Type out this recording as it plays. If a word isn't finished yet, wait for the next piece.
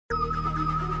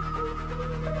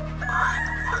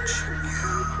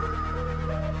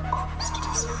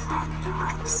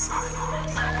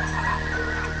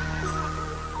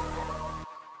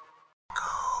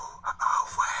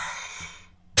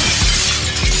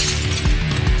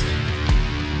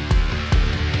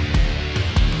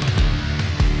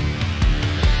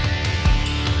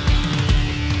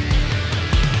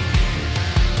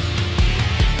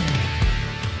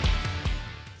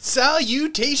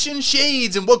Salutation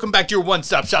Shades, and welcome back to your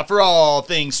one-stop shop for all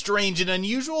things strange and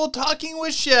unusual, Talking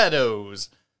with Shadows.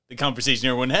 The conversation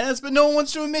everyone has, but no one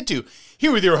wants to admit to.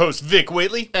 Here with your host, Vic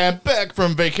Waitley. And back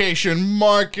from vacation,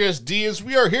 Marcus Diaz.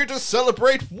 We are here to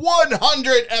celebrate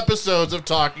 100 episodes of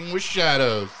Talking with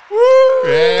Shadows. Woo!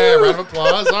 Yeah, round of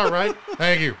applause. All right.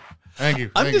 Thank you. Thank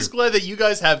you. I'm just glad that you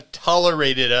guys have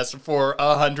tolerated us for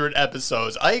 100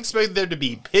 episodes. I expected there to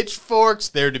be pitchforks,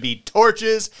 there to be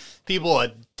torches, people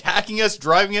attacking us,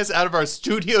 driving us out of our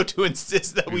studio to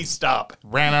insist that we stop.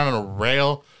 Ran out on a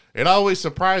rail. It always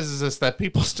surprises us that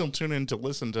people still tune in to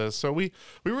listen to us. So we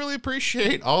really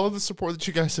appreciate all of the support that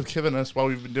you guys have given us while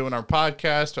we've been doing our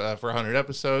podcast for 100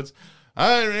 episodes.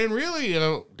 And really,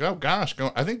 I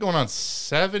think going on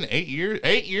 8 years.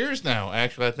 8 years now,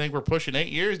 actually. I think we're pushing 8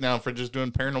 years now for just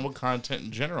doing paranormal content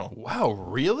in general. Wow,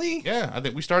 really? Yeah, I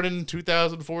think we started in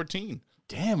 2014.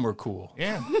 Damn, we're cool.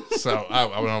 Yeah. So I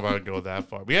don't know if I would go that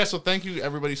far. But yeah, so thank you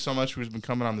everybody so much who's been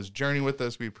coming on this journey with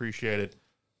us. We appreciate it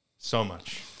so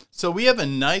much. So we have a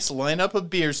nice lineup of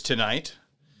beers tonight.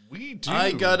 We do.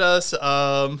 I got us,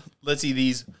 let's see,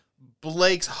 these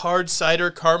Blake's Hard Cider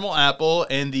Caramel Apple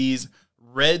and these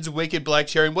Red's Wicked Black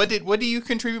Cherry. What do you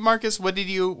contribute, Marcus? What did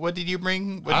you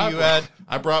bring? What did you add?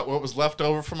 I brought what was left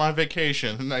over from my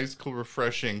vacation. A nice, cool,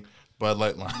 refreshing Bud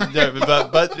Light Lime.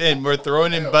 And we're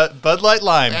throwing in Bud Light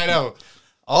Lime. I know.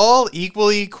 All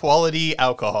equally quality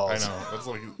alcohols. I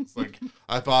know. It's like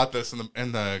I bought this and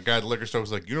the guy at the liquor store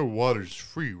was like, water's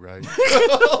free, right?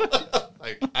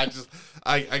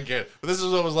 I get it. But this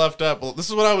is what was left up. Well, this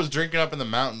is what I was drinking up in the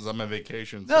mountains on my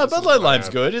vacation. So no, Bud Light Lime's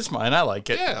good. It's fine. I like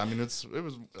it. Yeah, I mean it's one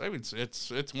of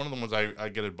the ones I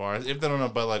get at bars. If they don't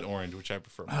have Bud Light Orange, which I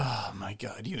prefer. Oh my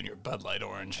God, you and your Bud Light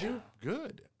Orange.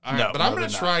 Good. All right, I'm gonna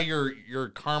try your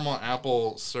caramel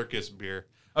apple circus beer.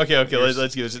 Okay,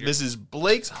 let's do this. This is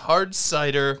Blake's Hard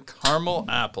Cider Caramel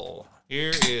Apple.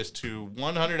 Here is to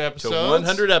 100 episodes. To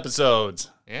 100 episodes.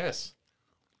 Yes.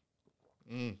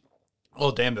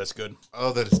 Oh, damn, that's good.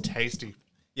 Oh, that is tasty.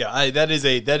 Yeah, that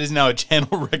is now a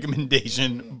channel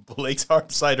recommendation. Blake's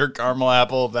Hard Cider Caramel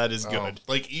Apple. That is good.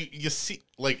 Like you see,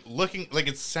 like looking, like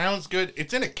it sounds good.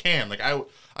 It's in a can. Like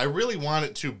I really want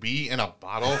it to be in a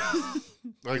bottle.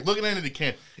 Like looking at it in a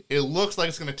can, it looks like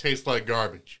it's gonna taste like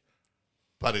garbage,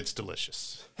 but it's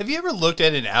delicious. Have you ever looked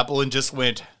at an apple and just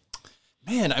went,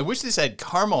 man, I wish this had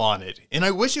caramel on it, and I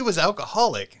wish it was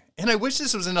alcoholic, and I wish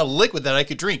this was in a liquid that I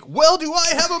could drink. Well, do I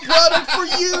have a product for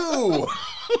you?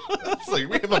 It's like,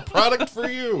 we have a product for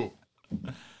you.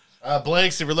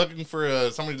 Blake's, if you're looking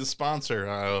for somebody to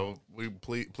sponsor,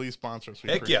 please sponsor us.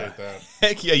 We appreciate that.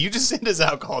 Heck yeah, you just send us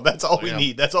alcohol. That's all we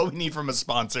need. That's all we need from a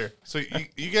sponsor. So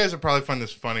you guys will probably find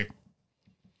this funny.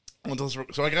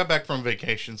 So I got back from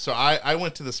vacation. So I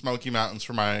went to the Smoky Mountains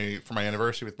for my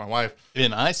anniversary with my wife,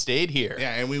 and I stayed here.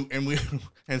 Yeah,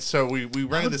 and so we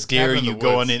rented this. Dare you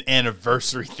go on an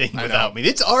anniversary thing without me?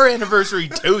 It's our anniversary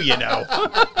too, you know.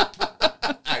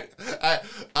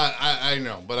 I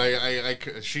know,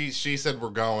 but she said we're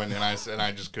going, and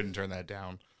I just couldn't turn that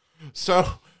down. So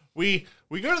we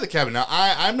go to the cabin. Now,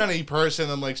 I'm not a person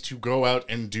that likes to go out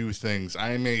and do things.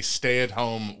 I am a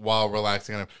stay-at-home while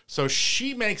relaxing. So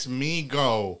she makes me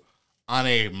go on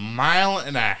a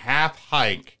 1.5-mile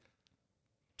hike,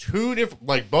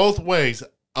 both ways,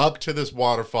 up to this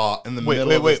waterfall in the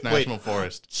middle of this national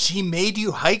forest. She made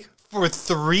you hike for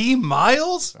 3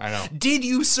 miles? I know. Did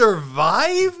you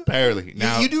survive? Barely.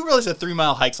 Now, you do realize a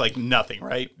 3-mile hike's like nothing,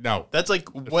 right? No. That's like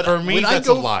what for me. That's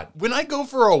a lot. When I go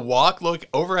for a walk, look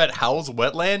over at Howell's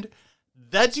Wetland,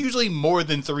 that's usually more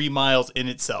than 3 miles in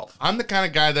itself. I'm the kind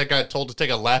of guy that got told to take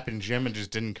a lap in gym and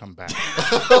just didn't come back.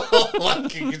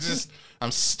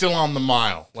 I'm still on the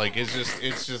mile. Like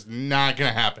it's just not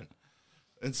gonna happen.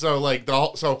 And so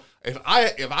if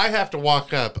I have to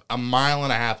walk up 1.5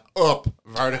 miles up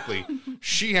vertically,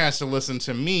 she has to listen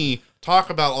to me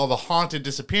talk about all the haunted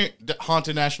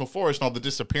national forest and all the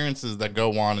disappearances that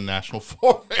go on in national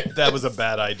forest. That was a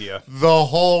bad idea. The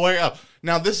whole way up.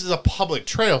 Now, this is a public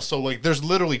trail, so there's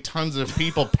literally tons of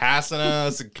people passing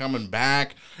us and coming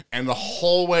back, and the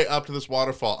whole way up to this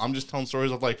waterfall, I'm just telling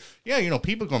stories of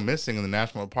people go missing in the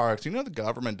national parks. The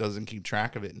government doesn't keep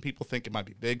track of it, and people think it might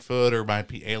be Bigfoot or it might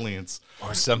be aliens.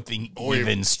 Or something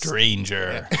even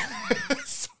stranger. Yeah.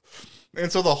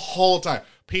 And so the whole time,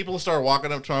 people start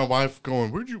walking up to my wife going,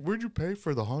 where'd you pay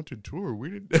for the haunted tour?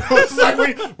 We didn't. I was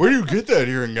like, where do you get that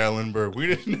here in Gatlinburg? We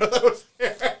didn't know that was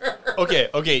there.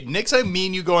 Okay. Next time me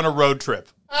and you go on a road trip,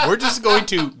 we're just going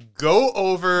to go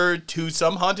over to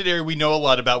some haunted area we know a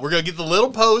lot about. We're going to get the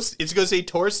little post. It's going to say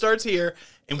tour starts here.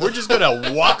 And we're just going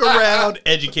to walk around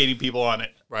educating people on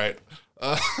it. Right.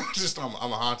 I'm a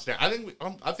haunted. I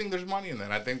think there's money in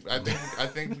that. I think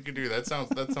we could do that.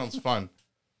 That sounds fun.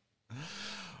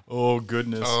 Oh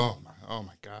goodness. Oh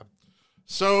my God.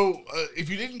 So if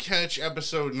you didn't catch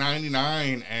episode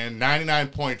 99 and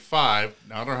 99.5,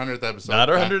 not our 100th episode. Not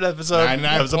our 100th episode.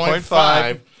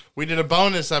 99.5. We did a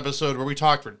bonus episode where we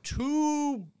talked for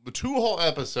two whole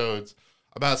episodes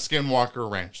about Skinwalker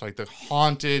Ranch, like the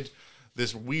haunted,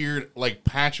 this weird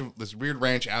this weird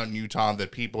ranch out in Utah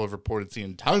that people have reported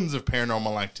seeing tons of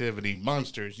paranormal activity,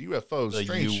 monsters, UFOs, the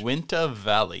strange. Uinta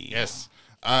Valley. Yes.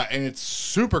 And it's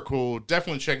super cool.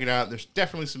 Definitely check it out. There's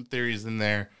definitely some theories in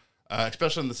there,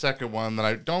 especially in the second one that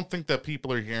I don't think that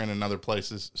people are hearing in other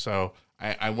places. So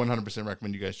I 100%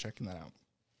 recommend you guys checking that out.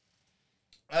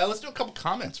 Let's do a couple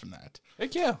comments from that.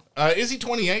 Heck yeah.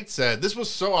 Izzy28 said, this was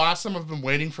so awesome. I've been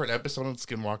waiting for an episode on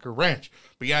Skinwalker Ranch.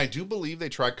 But yeah, I do believe they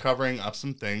tried covering up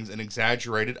some things and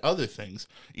exaggerated other things.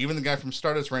 Even the guy from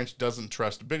Stardust Ranch doesn't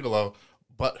trust Bigelow,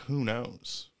 but who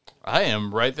knows? I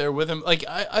am right there with him. Like,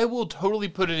 I will totally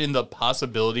put it in the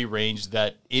possibility range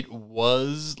that it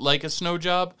was like a snow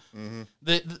job.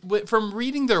 Mm-hmm. From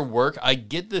reading their work, I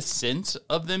get the sense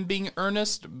of them being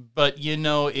earnest, but,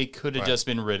 it could have just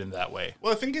been written that way.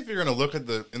 Well, I think if you're going to look at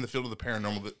in the field of the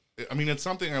paranormal, it's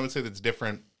something I would say that's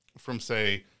different from,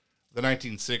 say, the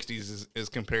 1960s as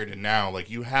compared to now. Like,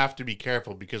 you have to be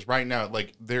careful because right now,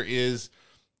 like, there's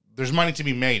money to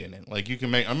be made in it. Like you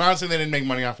can make. I'm not saying they didn't make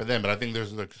money off of them, but I think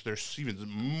there's even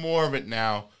more of it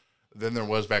now than there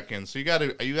was back then. So you got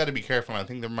to be careful. And I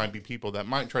think there might be people that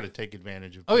might try to take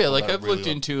advantage of. Oh yeah, like I've looked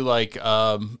into like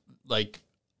the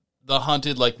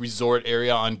haunted resort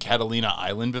area on Catalina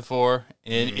Island before,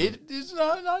 and it is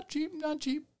not cheap.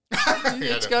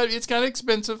 It's kind of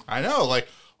expensive. I know. Like,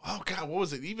 oh god, what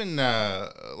was it? Even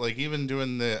even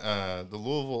doing the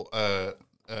Louisville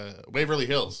Waverly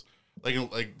Hills.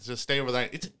 Like to stay over there,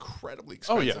 it's incredibly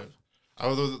expensive. Oh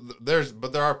yeah. There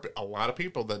are a lot of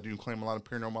people that do claim a lot of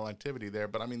paranormal activity there,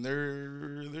 but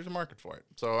there's a market for it.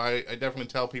 So I definitely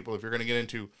tell people if you're going to get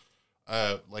into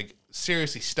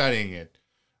seriously studying it,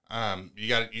 you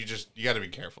got to be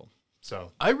careful.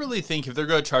 So I really think if they're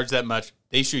going to charge that much,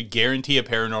 they should guarantee a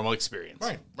paranormal experience.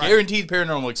 Right. Guaranteed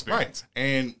paranormal experience. Right.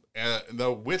 And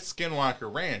though with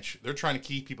Skinwalker Ranch, they're trying to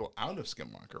keep people out of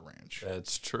Skinwalker Ranch.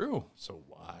 That's true. So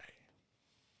why?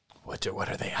 What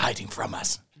are they hiding from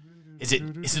us? Is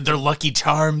it their Lucky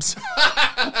Charms?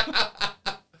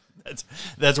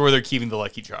 That's where they're keeping the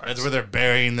Lucky Charms. That's where they're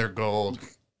burying their gold.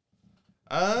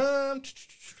 Guy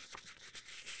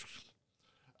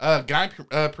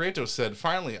Prieto said,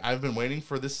 finally, I've been waiting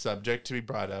for this subject to be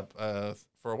brought up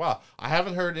for a while. I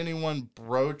haven't heard anyone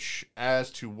broach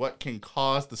as to what can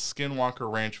cause the Skinwalker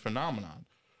Ranch phenomenon.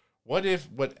 What if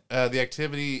the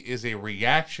activity is a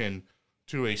reaction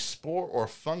to a spore or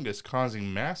fungus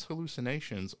causing mass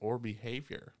hallucinations or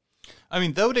behavior?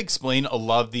 That would explain a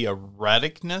lot of the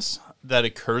erraticness that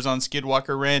occurs on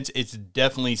Skinwalker Ranch. It's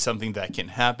definitely something that can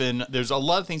happen. There's a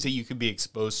lot of things that you could be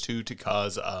exposed to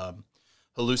cause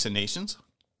hallucinations.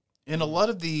 And a lot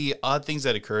of the odd things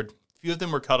that occurred, a few of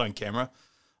them were caught on camera.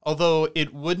 Although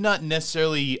it would not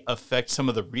necessarily affect some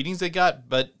of the readings they got,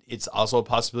 but it's also a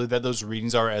possibility that those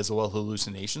readings are as well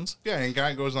hallucinations. Yeah, and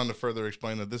Guy goes on to further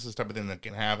explain that this is the type of thing that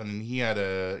can happen. And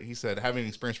he said, having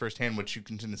experienced firsthand what you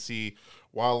can tend to see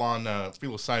while on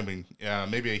psilocybin,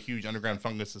 maybe a huge underground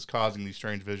fungus is causing these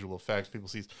strange visual effects. People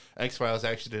see X-Files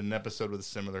actually did an episode with a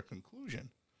similar conclusion.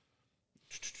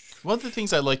 One of the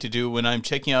things I like to do when I'm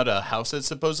checking out a house that's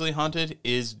supposedly haunted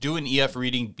is do an EF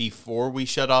reading before we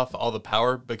shut off all the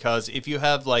power, because if you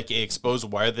have an exposed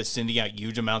wire that's sending out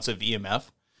huge amounts of EMF,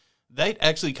 that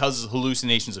actually causes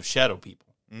hallucinations of shadow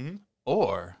people. Mm-hmm.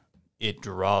 Or it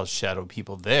draws shadow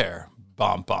people there.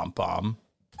 Bomb, bomb, bomb.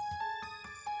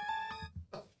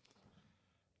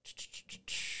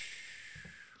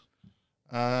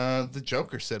 The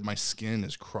Joker said, my skin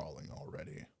is crawling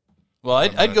already. Well,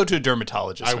 I'd go to a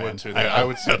dermatologist. I would too. I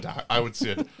would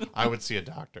see a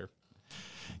doctor.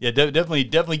 Yeah,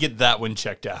 definitely get that one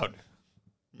checked out.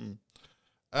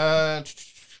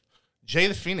 Jay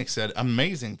the Phoenix said,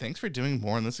 amazing. Thanks for doing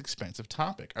more on this expensive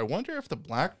topic. I wonder if the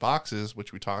black boxes,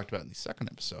 which we talked about in the second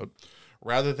episode,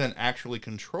 rather than actually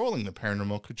controlling the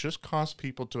paranormal, could just cause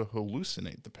people to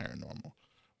hallucinate the paranormal.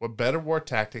 What better war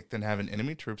tactic than having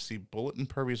enemy troops see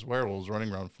bullet-impervious werewolves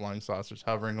running around, flying saucers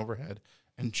hovering overhead,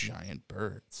 and giant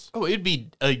birds. Oh, it'd be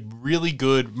a really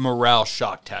good morale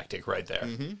shock tactic right there.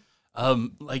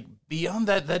 Like beyond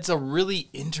that, that's a really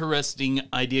interesting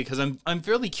idea because I'm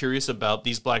fairly curious about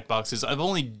these black boxes.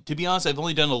 To be honest, I've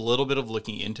only done a little bit of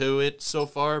looking into it so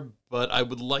far, but I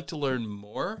would like to learn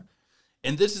more.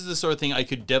 And this is the sort of thing I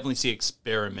could definitely see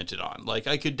experimented on. Like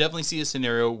I could definitely see a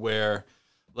scenario where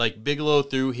like Bigelow,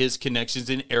 through his connections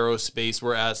in aerospace,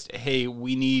 were asked, hey,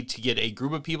 we need to get a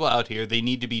group of people out here. They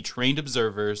need to be trained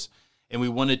observers, and we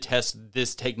want to test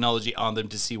this technology on them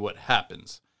to see what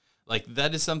happens. Like,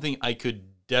 that is something I could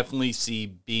definitely see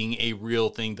being a real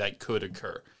thing that could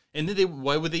occur. And then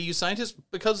why would they use scientists?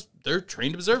 Because they're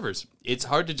trained observers. It's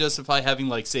hard to justify having,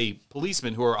 like, say,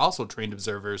 policemen who are also trained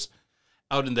observers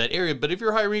out in that area. But if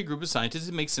you're hiring a group of scientists,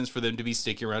 it makes sense for them to be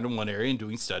sticking around in one area and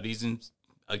doing studies. And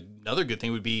another good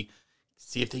thing would be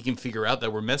see if they can figure out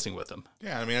that we're messing with them.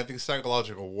 Yeah, I mean, I think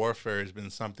psychological warfare has been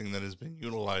something that has been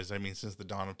utilized, I mean, since the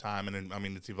dawn of time, and I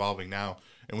mean, it's evolving now.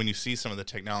 And when you see some of the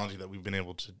technology that we've been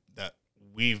able to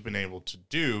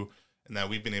do, and that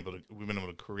we've been able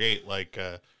to create, like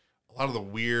a lot of the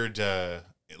weird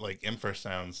like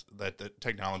infrasounds that the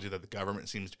technology that the government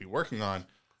seems to be working on,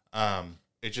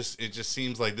 it just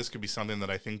seems like this could be something that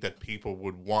I think that people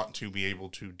would want to be able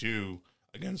to do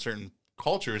against certain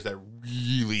cultures that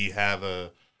really have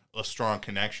a strong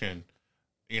connection,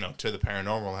 to the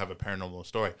paranormal, have a paranormal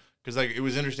story. Because like it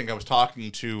was interesting. I was talking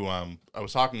to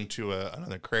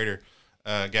another creator,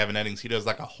 Gavin Eddings. He does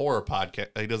like a horror podcast.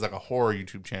 He does like a horror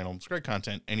YouTube channel. It's great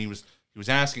content. And he was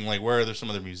asking like, where are there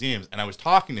some other museums? And I was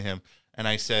talking to him, and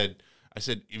I said, if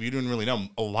you didn't really know,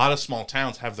 a lot of small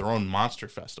towns have their own monster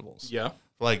festivals. Yeah.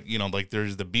 Like, like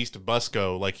there's the Beast of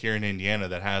Busco, like here in Indiana,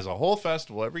 that has a whole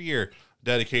festival every year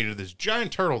dedicated to this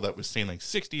giant turtle that was seen like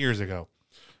 60 years ago.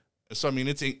 So I mean,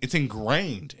 it's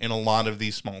ingrained in a lot of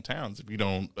these small towns. If you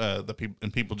don't,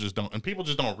 people just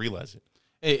don't realize it.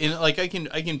 Hey, and like I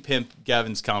can pimp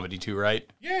Gavin's comedy too, right?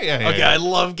 Yeah. Okay, yeah. I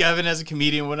love Gavin as a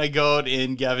comedian. When I go out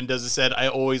and Gavin does a set, I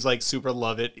always like super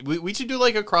love it. We should do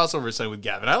like a crossover set with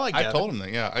Gavin. I like Gavin. I told him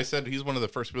that. Yeah, I said he's one of the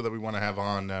first people that we want to have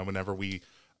on whenever we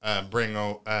get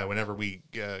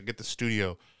the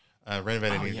studio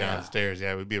renovated downstairs.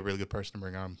 Yeah, it would be a really good person to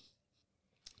bring on.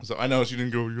 So I noticed you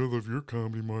didn't go, you love your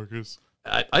comedy, Marcus.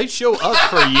 I show up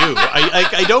for you.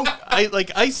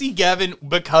 I see Gavin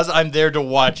because I'm there to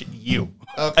watch you.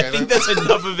 Okay, I think that's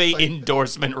enough of a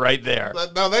endorsement right there.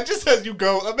 No, that just says you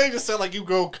go. That may just sound like you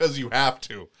go because you have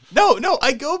to. No,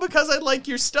 I go because I like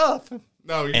your stuff.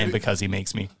 No, and because he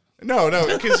makes me. No,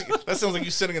 because that sounds like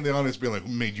you sitting in the audience being like,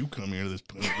 who made you come here to this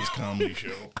comedy show?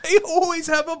 I always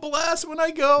have a blast when I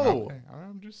go. Okay,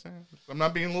 I'm just saying. I'm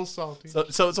not being a little salty. So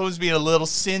it's always being a little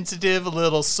sensitive, a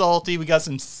little salty. We got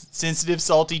some sensitive,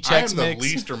 salty checks mix. I am the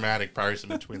least dramatic person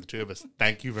between the two of us.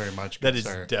 Thank you very much. That is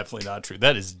definitely not true.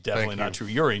 That is definitely not true.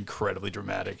 You're incredibly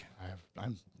dramatic.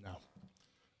 I'm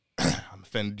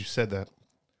offended you said that.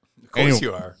 Of course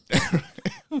you are.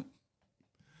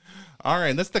 All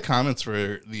right, that's the comments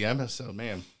for the episode,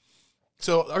 man.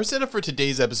 So our setup for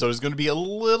today's episode is going to be a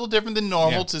little different than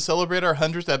normal. To celebrate our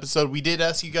 100th episode, we did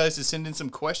ask you guys to send in some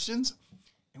questions,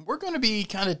 and we're going to be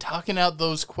kind of talking out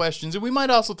those questions, and we might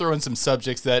also throw in some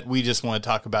subjects that we just want to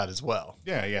talk about as well.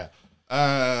 Yeah.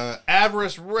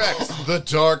 Avarice Rex, the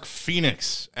Dark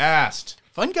Phoenix, asked.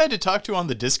 Fun guy to talk to on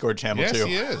the Discord channel, too.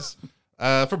 Yes, he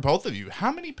is. For both of you,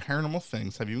 how many paranormal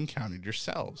things have you encountered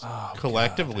yourselves?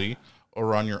 Collectively,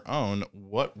 or on your own,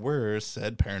 what were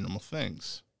said paranormal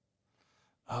things?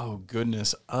 Oh,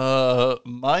 goodness.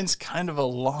 Mine's kind of a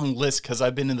long list because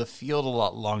I've been in the field a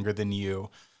lot longer than you.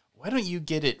 Why don't you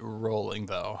get it rolling,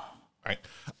 though? All right.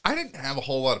 I didn't have a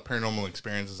whole lot of paranormal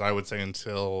experiences, I would say,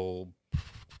 until,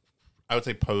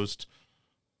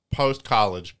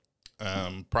 post-college.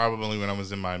 Probably when I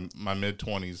was in my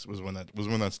mid-20s was when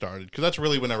that started. Because that's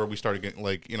really whenever we started getting,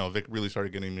 Vic really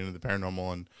started getting into the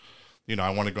paranormal, and I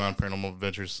want to go on paranormal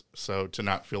adventures, so to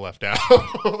not feel left out.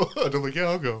 I'm like, yeah,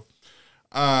 I'll go.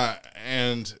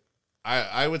 And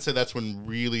I would say that's when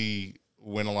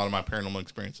a lot of my paranormal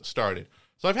experiences started.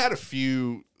 So I've had a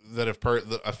few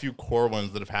a few core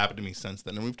ones that have happened to me since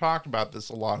then. And we've talked about this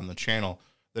a lot on the channel,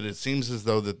 that it seems as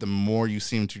though that the more you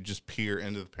seem to just peer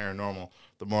into the paranormal,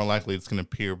 the more likely it's going to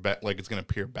peer back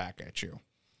at you.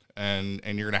 And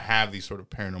you're going to have these sort of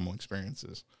paranormal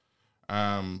experiences.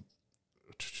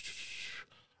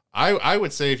 I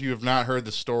would say, if you have not heard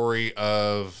the story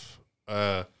of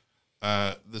one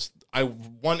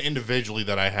individually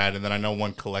that I had, and then I know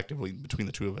one collectively between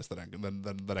the two of us that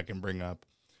I can bring up,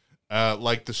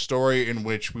 like the story in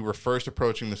which we were first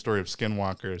approaching the story of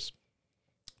skinwalkers,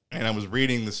 and I was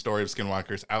reading the story of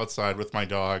skinwalkers outside with my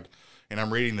dog and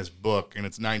I'm reading this book, and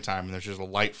it's nighttime, and there's just a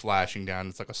light flashing down.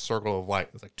 It's like a circle of light.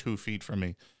 It's like 2 feet from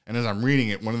me. And as I'm reading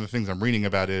it, one of the things I'm reading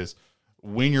about is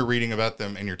when you're reading about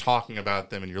them and you're talking about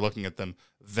them and you're looking at them,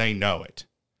 they know it.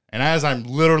 And as I'm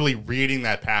literally reading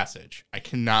that passage, I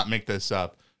cannot make this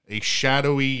up, a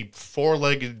shadowy,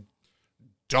 four-legged,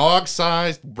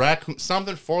 dog-sized raccoon,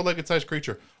 something four-legged sized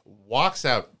creature walks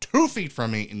out 2 feet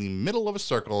from me in the middle of a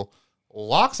circle,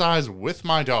 locks eyes with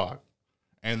my dog,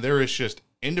 and there is just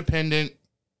independent.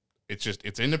 It's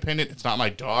independent. It's not my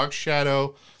dog's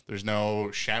shadow. There's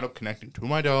no shadow connecting to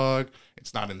my dog.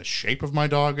 It's not in the shape of my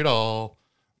dog at all,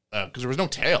 because there was no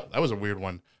tail. That was a weird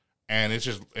one. And it's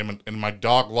just, and my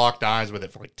dog locked eyes with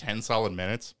it for like 10 solid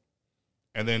minutes.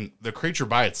 And then the creature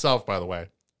by itself, by the way,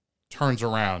 turns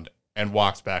around and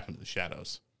walks back into the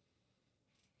shadows.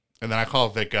 And then I call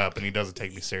Vic up, and he doesn't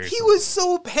take me seriously. He was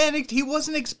so panicked, he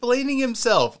wasn't explaining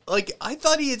himself. Like, I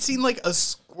thought he had seen, like, a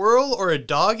squirrel or a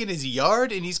dog in his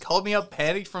yard, and he's called me up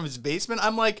panicked from his basement.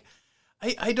 I'm like,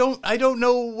 I don't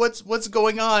know what's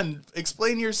going on.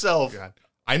 Explain yourself. God.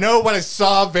 I know when I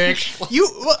saw Vic.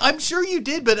 Well, I'm sure you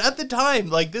did, but at the time,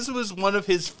 like, this was one of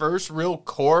his first real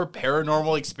core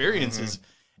paranormal experiences. Mm-hmm.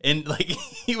 And, like,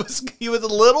 he was a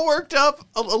little worked up,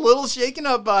 a little shaken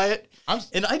up by it.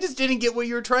 And I just didn't get what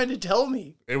you were trying to tell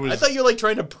me. I thought you were, like,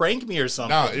 trying to prank me or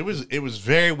something. No, it was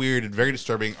very weird and very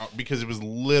disturbing because it was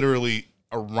literally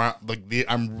around, like,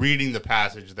 I'm reading the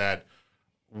passage that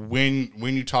when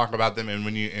you talk about them and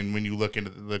when you look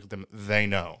at them, they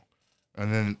know.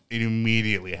 And then it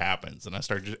immediately happens, and I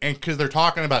start because they're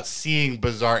talking about seeing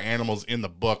bizarre animals in the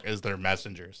book as their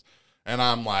messengers, and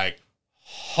I'm like,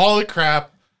 holy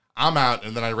crap, I'm out.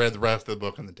 And then I read the rest of the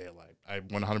book in the daylight. I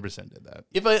 100% did that.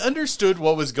 If I understood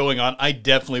what was going on, I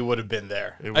definitely would have been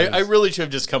there. I really should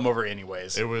have just come over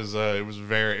anyways. It was a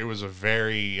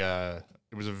very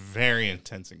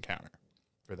intense encounter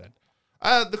for that.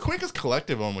 The quickest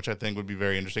collective one, which I think would be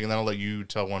very interesting, and then I'll let you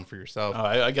tell one for yourself. Oh,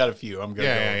 I got a few. I'm going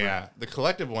to go over. Yeah. The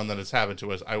collective one that has happened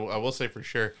to us, I will say for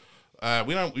sure,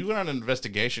 we went on an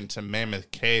investigation to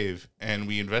Mammoth Cave, and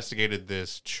we investigated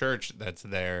this church that's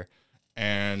there,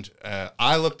 and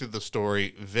I looked at the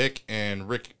story. Vic and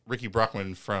Ricky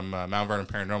Bruckman from Mount Vernon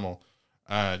Paranormal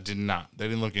did not. They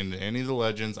didn't look into any of the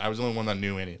legends. I was the only one that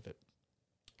knew any of it.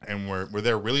 And we're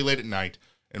there really late at night.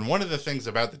 And one of the things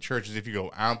about the church is if you go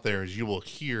out there is you will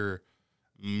hear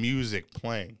music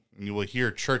playing, and you will hear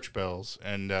church bells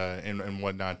and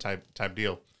whatnot type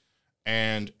deal.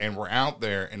 And we're out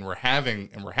there and we're having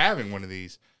one of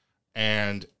these,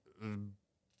 and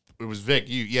it was Vic.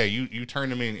 You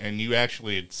turned to me and you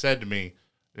actually had said to me,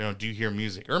 you know, do you hear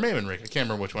music? Or maybe Rick. I can't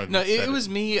remember which one. No, it was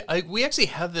me. We actually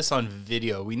have this on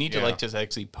video. We need to just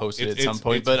actually post it at some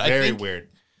point. But very weird.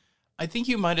 I think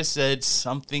you might have said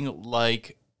something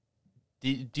like,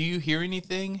 do you hear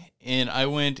anything? And I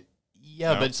went,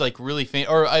 yeah, no. But it's like really faint.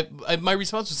 Or my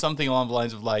response was something along the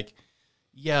lines of like,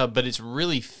 yeah, but it's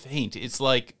really faint. It's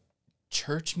like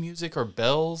church music or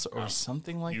bells or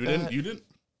something like that. You didn't.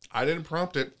 I didn't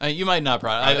prompt it. You might not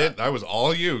prompt it. I did. That was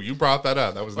all you. You brought that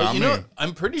up. That was not me. Know,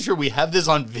 I'm pretty sure we have this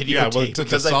on videotape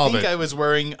because I think I was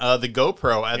wearing the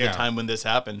GoPro at the time when this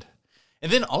happened.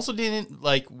 And then also didn't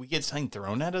we get something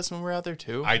thrown at us when we were out there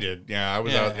too? I did. Yeah, I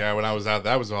was out. Yeah, when I was out,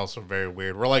 that was also very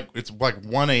weird. We're like, it's like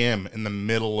 1 a.m. in the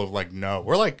middle of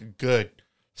We're like good,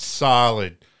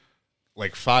 solid,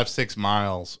 5-6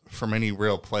 miles from any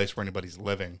real place where anybody's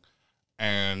living.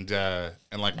 And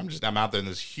I'm out there in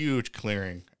this huge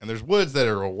clearing, and there's woods that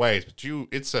are a ways, but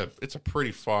it's a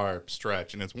pretty far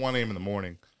stretch, and it's 1 a.m. in the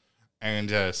morning,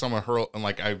 and someone hurled, and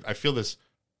I feel this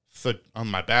foot on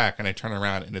my back, and I turn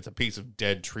around, and it's a piece of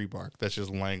dead tree bark that's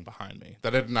just laying behind me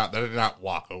that I did not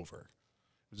walk over.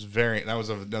 That was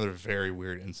another very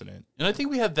weird incident. And I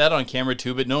think we have that on camera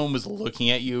too, but no one was looking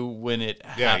at you when it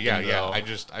happened. Yeah.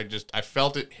 I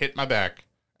felt it hit my back,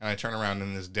 and I turn around,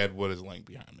 and this dead wood is laying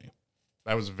behind me.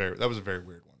 That was a very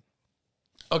weird one.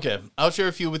 Okay, I'll share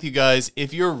a few with you guys.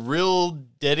 If you're real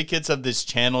dedicates of this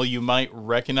channel, you might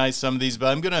recognize some of these, but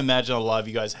I'm going to imagine a lot of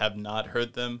you guys have not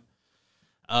heard them.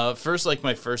 First,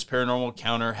 my first paranormal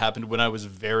encounter happened when I was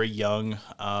very young.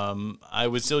 I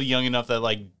was still young enough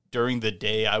that during the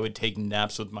day I would take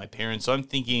naps with my parents. So I'm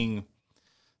thinking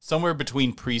somewhere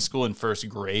between preschool and first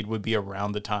grade would be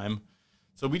around the time.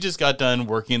 So we just got done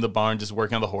working in the barn, just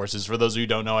working on the horses. For those of you who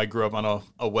don't know, I grew up on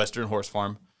a Western horse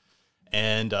farm.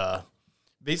 And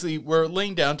basically, we're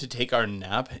laying down to take our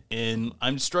nap, and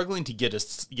I'm struggling to get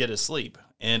asleep.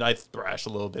 And I thrash a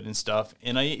little bit and stuff,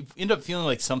 and I end up feeling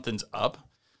like something's up.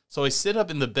 So I sit up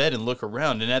in the bed and look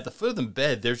around, and at the foot of the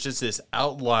bed, there's just this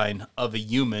outline of a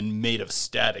human made of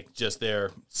static just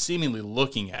there, seemingly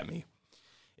looking at me.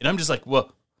 And I'm just like,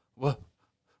 well, What?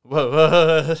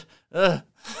 Whoa,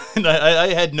 and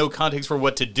I had no context for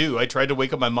what to do. I tried to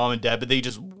wake up my mom and dad, but they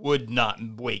just would not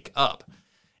wake up.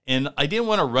 And I didn't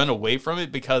want to run away from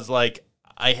it because, like,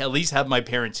 I at least have my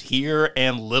parents here,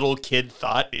 and little kid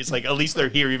thought, it's like, at least they're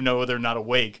here even though they're not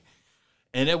awake.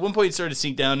 And at one point it started to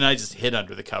sink down, and I just hid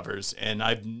under the covers, and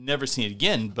I've never seen it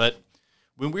again. But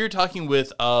when we were talking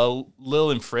with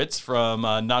Lil and Fritz from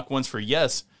Knock Once for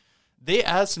Yes, they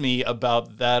asked me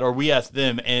about that, or we asked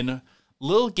them, and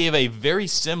Lil gave a very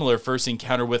similar first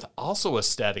encounter with also a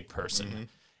static person. Mm-hmm.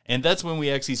 And that's when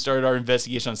we actually started our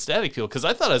investigation on static people, because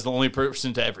I thought I was the only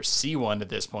person to ever see one at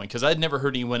this point, because I'd never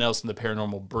heard anyone else in the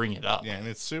paranormal bring it up. Yeah, and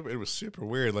it was super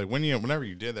weird. Like, whenever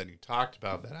you did that, you talked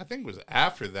about that. I think it was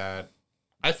after that.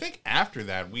 I think after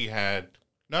that we had...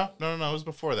 No, it was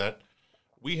before that.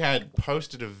 We had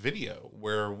posted a video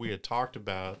where we had talked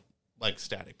about, like,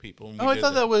 static people. I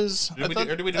thought that was... Or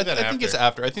did we do that after? I think it's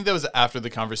after. I think that was after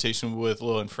the conversation with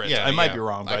Lil and Fritz. Yeah, I might be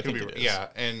wrong, but I think it is. Yeah,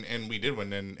 and we did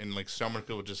one, and like, so many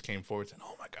people just came forward saying,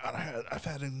 oh my God, I've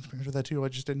had an experience with that too. I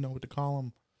just didn't know what to call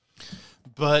them.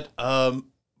 But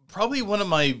probably one of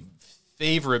my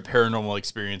favorite paranormal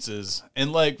experiences,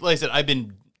 and like I said, I've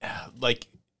been, like,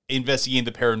 investigating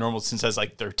the paranormal since I was,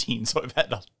 like, 13, so I've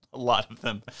had a lot of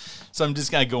them. So I'm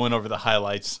just kind of going over the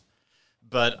highlights.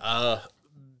 But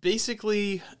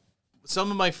basically,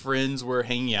 some of my friends were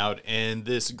hanging out, and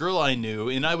this girl I knew,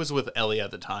 and I was with Ellie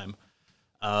at the time,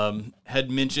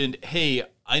 had mentioned, hey,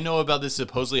 I know about this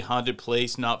supposedly haunted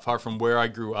place not far from where I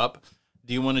grew up.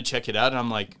 Do you want to check it out? And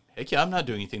I'm like, heck yeah, I'm not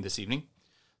doing anything this evening.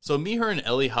 So me, her, and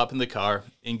Ellie hop in the car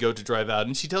and go to drive out,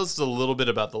 and she tells us a little bit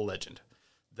about the legend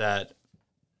that...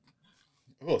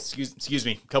 Oh, excuse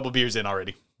me, a couple beers in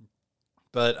already.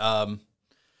 But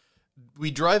we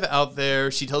drive out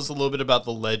there. She tells us a little bit about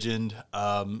the legend.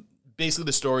 Basically,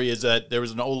 the story is that there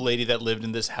was an old lady that lived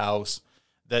in this house,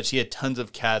 that she had tons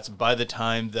of cats. By the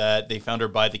time that they found her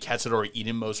the cats had already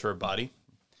eaten most of her body.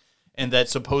 And that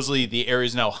supposedly the area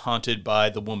is now haunted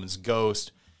by the woman's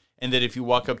ghost. And that if you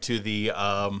walk up to the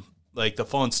the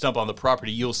fallen stump on the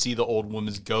property, you'll see the old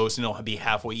woman's ghost, and it'll be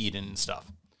halfway eaten and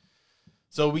stuff.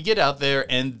 So we get out there,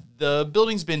 and the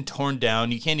building's been torn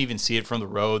down. You can't even see it from the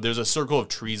road. There's a circle of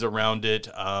trees around it,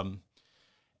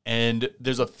 and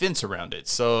there's a fence around it.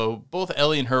 So both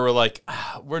Ellie and her were like,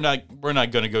 we're not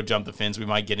going to go jump the fence. We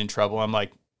might get in trouble. I'm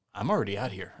like, I'm already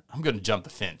out here. I'm going to jump the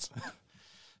fence.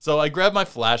 So I grab my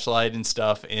flashlight and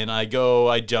stuff, and I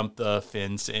jump the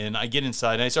fence, and I get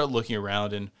inside, and I start looking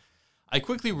around, and I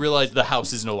quickly realize the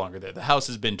house is no longer there. The house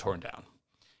has been torn down.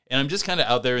 And I'm just kind of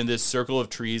out there in this circle of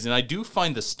trees, and I do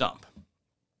find the stump.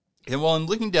 And while I'm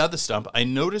looking down the stump, I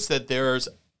notice that there's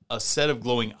a set of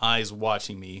glowing eyes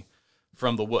watching me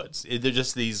from the woods. They're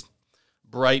just these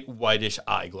bright, whitish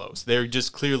eye glows. They're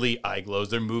just clearly eye glows.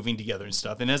 They're moving together and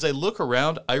stuff. And as I look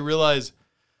around, I realize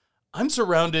I'm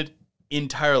surrounded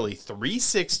entirely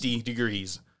 360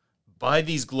 degrees by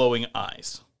these glowing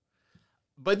eyes.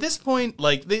 By this point,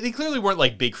 like, they clearly weren't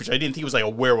like big creatures. I didn't think it was like a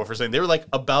werewolf or something. They were like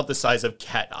about the size of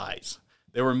cat eyes.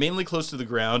 They were mainly close to the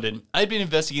ground, and I'd been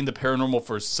investigating the paranormal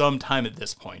for some time at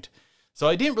this point. So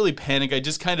I didn't really panic. I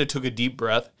just kind of took a deep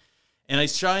breath, and I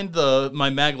shined my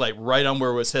mag light right on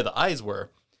where it said the eyes were,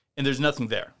 and there's nothing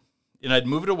there. And I'd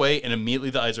move it away, and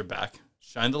immediately the eyes are back.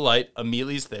 Shine the light,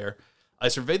 immediately it's there. I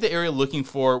surveyed the area looking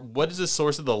for what is the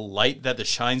source of the light that the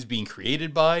shine's being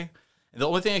created by. And the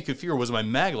only thing I could figure was my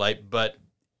mag light, but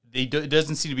it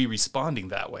doesn't seem to be responding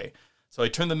that way. So I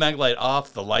turn the mag light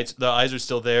off, the eyes are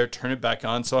still there, turn it back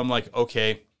on. So I'm like,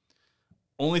 okay,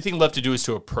 only thing left to do is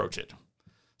to approach it.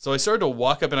 So I started to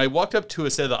walk up, and I walked up to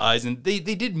a set of the eyes, and they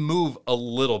did move a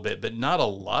little bit, but not a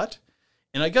lot.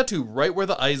 And I got to right where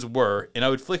the eyes were, and I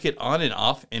would flick it on and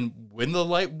off, and when the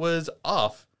light was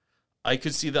off, I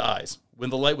could see the eyes. When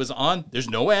the light was on, there's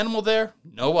no animal there,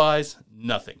 no eyes,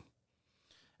 nothing.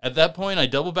 At that point, I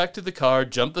double back to the car,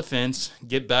 jump the fence,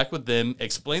 get back with them,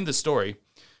 explain the story.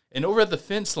 And over at the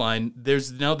fence line,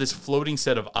 there's now this floating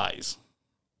set of eyes,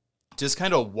 just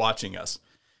kind of watching us.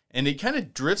 And it kind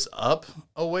of drifts up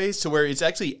a ways to where it's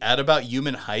actually at about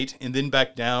human height, and then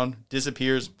back down,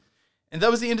 disappears. And that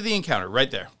was the end of the encounter,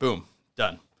 right there. Boom,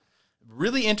 done.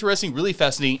 Really interesting, really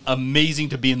fascinating, amazing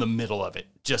to be in the middle of it.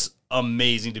 Just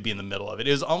amazing to be in the middle of it.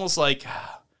 It was almost like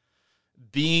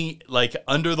being like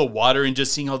under the water and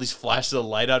just seeing all these flashes of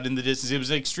light out in the distance. It was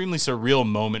an extremely surreal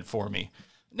moment for me.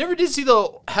 Never did see the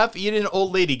half-eaten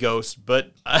old lady ghost,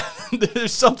 but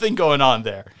there's something going on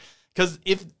there. Because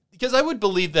I would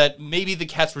believe that maybe the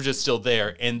cats were just still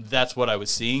there, and that's what I was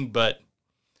seeing, but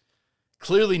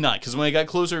clearly not. Because when I got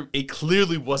closer, it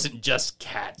clearly wasn't just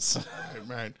cats.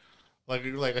 Right.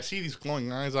 Like I see these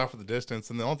glowing eyes off in the distance,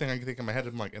 and the only thing I can think in my head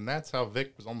is, I'm like, and that's how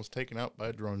Vic was almost taken out by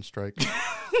a drone strike.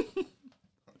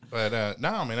 But no,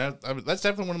 I mean that's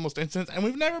definitely one of the most incidents, and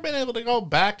we've never been able to go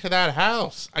back to that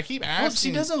house. I keep asking. Well,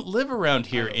 she doesn't live around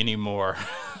here anymore.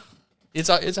 It's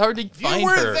hard to find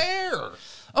her. You were there.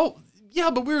 Oh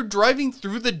yeah, but we were driving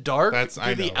through the dark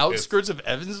through the outskirts of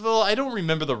Evansville. I don't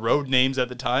remember the road names at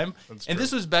the time, and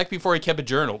this was back before I kept a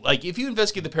journal. Like, if you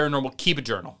investigate the paranormal, keep a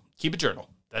journal. Keep a journal.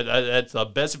 That's the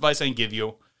best advice I can give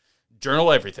you.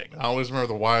 Journal everything. I always remember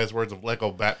the wise words of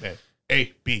Lego Batman.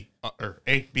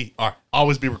 A-B-R.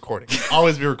 Always be recording.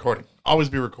 Always be recording. Always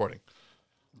be recording.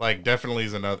 Like, definitely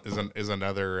is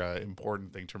another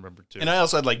important thing to remember, too. And I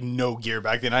also had, like, no gear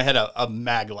back then. I had a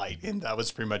mag light, and that was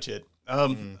pretty much it.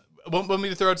 Want me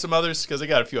to throw out some others? Because I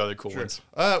got a few other cool ones.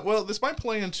 Well, this might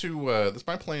play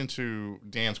into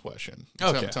Dan's question.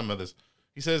 Okay. Some of this.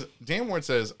 He says, Dan Ward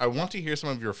says, I want to hear some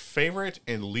of your favorite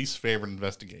and least favorite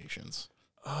investigations.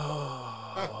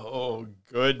 Oh,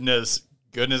 goodness.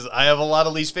 I have a lot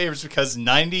of least favorites because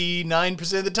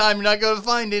 99% of the time you're not going to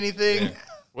find anything. Yeah.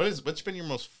 What's been your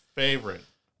most favorite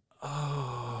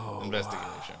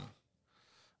investigation?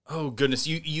 Oh, goodness.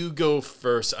 You go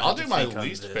first. I'll do my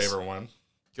least favorite one.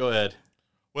 Go ahead.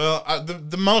 Well,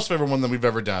 the most favorite one that we've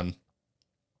ever done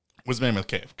was Mammoth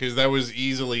Cave, because that was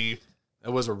easily...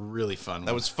 That was a really fun one.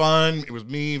 That was fun. It was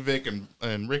me, Vic,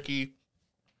 and Ricky.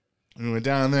 We went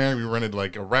down there. We rented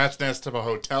like a rat's nest of a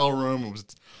hotel room. It was,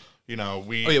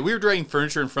 we were dragging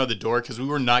furniture in front of the door because we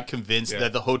were not convinced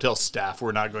that the hotel staff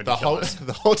were not going to kill us.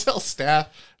 The hotel staff,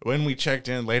 when we checked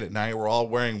in late at night, were all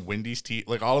wearing Wendy's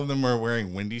like all of them were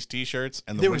wearing Wendy's t-shirts,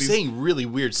 and they were saying really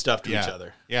weird stuff to each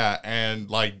other. Yeah, and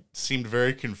like seemed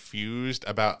very confused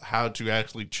about how to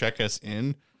actually check us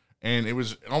in. And it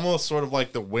was almost sort of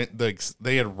like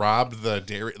they had robbed the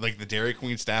Dairy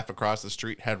Queen staff across the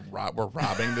street were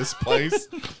robbing this place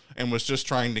and was just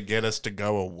trying to get us to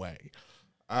go away.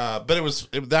 But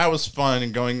that was fun,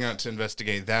 and going out to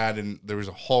investigate that, and there was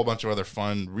a whole bunch of other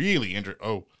fun, really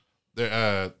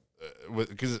because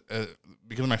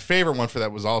my favorite one for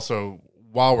that was also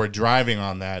while we're driving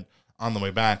on the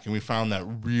way back, and we found that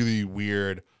really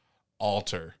weird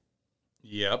altar.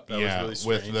 Yep, that was really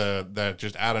strange. With that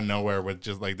just out of nowhere, with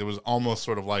just like there was almost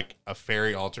sort of like a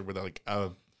fairy altar with like a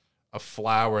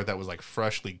flower that was like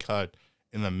freshly cut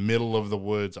in the middle of the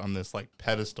woods on this like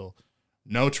pedestal.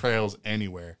 No trails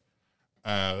anywhere,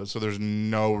 so there's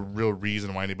no real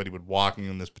reason why anybody would walking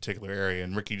in this particular area.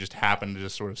 And Ricky just happened to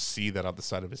just sort of see that off the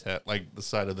side of his head, like the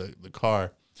side of the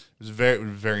car. It was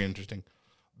very interesting.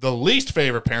 The least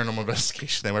favorite paranormal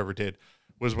investigation I ever did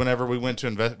was whenever we went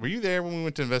to were you there when we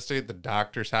went to investigate the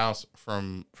doctor's house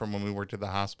from when we worked at the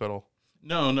hospital?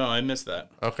 No, I missed that.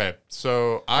 Okay,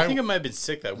 so I think I might have been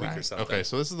sick that week or something. Okay,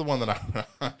 so this is the one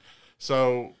that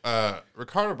So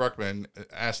Ricardo Bruckman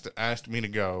asked us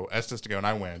to go, and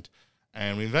I went,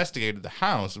 and we investigated the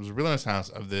house. It was a really nice house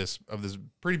of this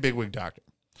pretty bigwig doctor,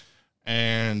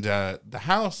 and the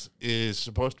house is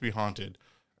supposed to be haunted.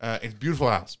 It's a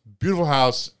beautiful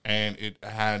house, and it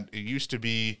used to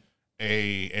be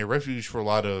a refuge for a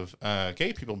lot of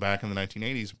gay people back in the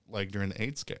 1980s, like during the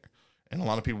AIDS scare. And a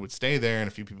lot of people would stay there, and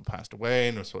a few people passed away,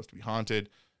 and it was supposed to be haunted.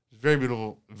 It's a very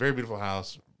beautiful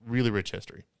house, really rich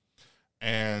history.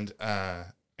 And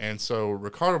so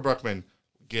Ricardo Bruckman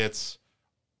gets,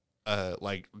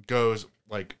 goes,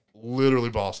 literally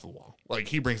balls to the wall. Like,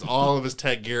 he brings all of his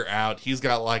tech gear out. He's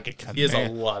got, like, a command... He has a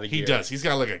lot of gear. He does. He's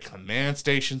got, like, a command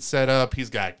station set up.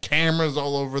 He's got cameras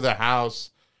all over the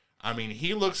house. I mean,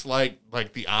 he looks like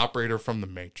the operator from The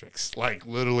Matrix, like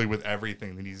literally with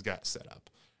everything that he's got set up.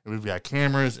 And we've got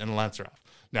cameras and lights are off.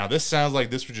 Now, this sounds like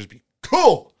this would just be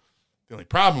cool. The only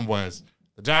problem was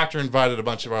the doctor invited a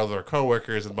bunch of our other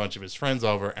coworkers and a bunch of his friends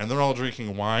over, and they're all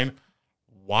drinking wine,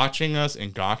 watching us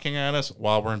and gawking at us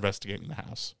while we're investigating the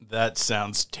house. That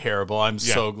sounds terrible. I'm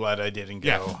so glad I didn't go.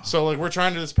 Yeah. So we're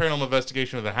trying to do this paranormal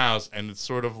investigation of the house, and it's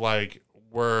sort of like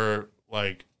we're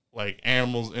like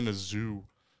animals in a zoo.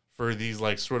 For these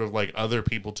other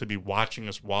people to be watching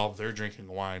us while they're drinking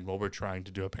wine while we're trying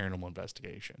to do a paranormal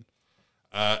investigation.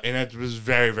 And it was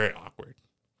very, very awkward.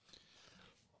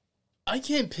 I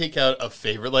can't pick out a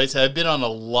favorite. Like I said, I've been on a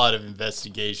lot of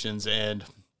investigations, and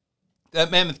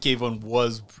that Mammoth Cave one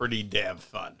was pretty damn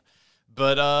fun.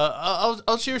 But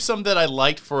I'll share some that I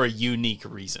liked for a unique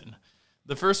reason.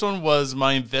 The first one was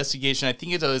my investigation, I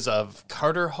think it was of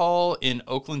Carter Hall in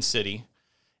Oakland City.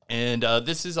 And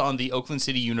this is on the Oakland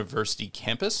City University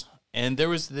campus. And there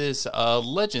was this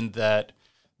legend that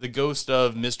the ghost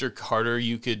of Mr. Carter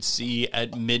you could see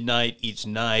at midnight each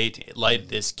night, light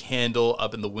this candle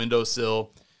up in the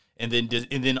windowsill, and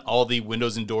then all the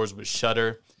windows and doors would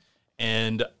shutter.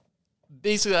 And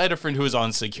basically, I had a friend who was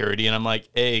on security, and I'm like,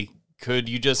 hey, could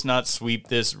you just not sweep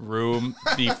this room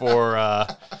before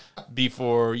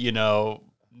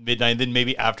midnight? Then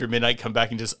maybe after midnight, come back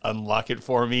and just unlock it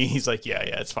for me. He's like, yeah,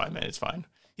 it's fine, man, it's fine.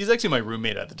 He's actually my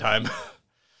roommate at the time.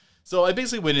 So I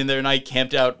basically went in there and I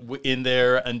camped out in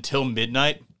there until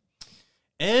midnight.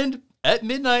 And at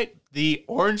midnight, the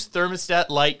orange thermostat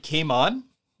light came on.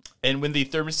 And when the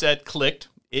thermostat clicked,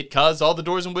 it caused all the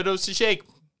doors and windows to shake.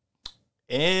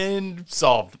 And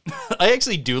solved. I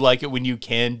actually do like it when you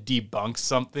can debunk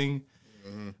something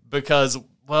because,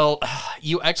 well,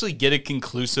 you actually get a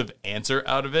conclusive answer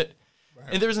out of it. Right.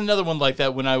 And there was another one like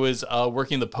that when I was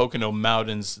working in the Pocono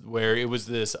Mountains where it was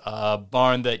this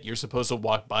barn that you're supposed to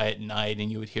walk by at night and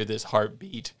you would hear this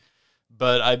heartbeat.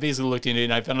 But I basically looked into it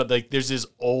and I found out like there's this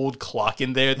old clock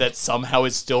in there that somehow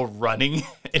is still running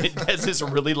and it has this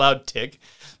really loud tick.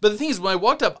 But the thing is, when I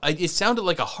walked up, it sounded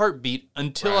like a heartbeat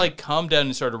until I calmed down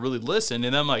and started to really listen.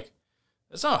 And I'm like,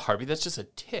 that's not a heartbeat, that's just a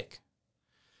tick.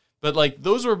 But like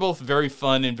those were both very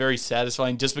fun and very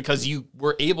satisfying just because you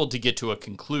were able to get to a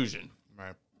conclusion.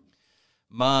 Right.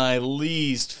 My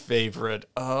least favorite,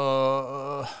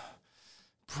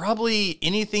 probably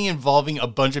anything involving a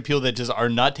bunch of people that just are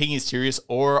not taking it serious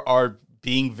or are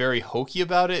being very hokey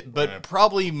about it, but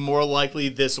probably more likely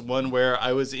this one where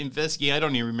I was investigating. I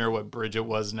don't even remember what bridge it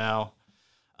was now.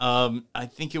 I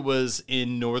think it was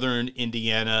in northern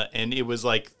Indiana, and it was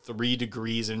like 3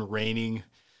 degrees and raining,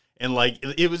 and like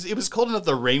it was cold enough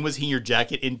the rain was hitting your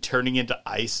jacket and turning into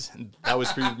ice. And that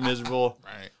was pretty miserable.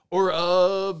 Right. Or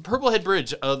Purple Head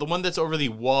Bridge, the one that's over the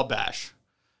Wabash.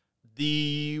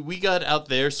 We got out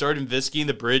there, started investigating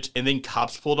the bridge, and then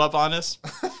cops pulled up on us,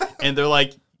 and they're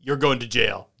like, "You're going to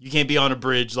jail. You can't be on a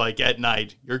bridge like at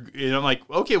night." And I'm like,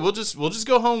 "Okay, we'll just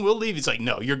go home. We'll leave." He's like,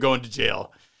 "No, you're going to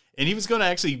jail." And he was going to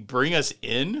actually bring us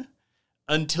in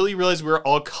until he realized we were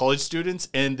all college students,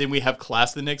 and then we have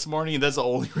class the next morning, and that's the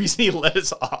only reason he let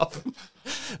us off.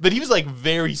 But he was like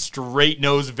very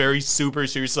straight-nosed, very super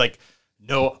serious, like,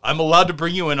 "No, I'm allowed to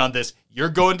bring you in on this. You're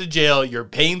going to jail. You're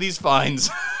paying these fines."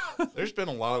 There's been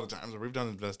a lot of the times where we've done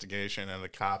an investigation and the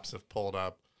cops have pulled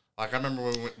up. Like I remember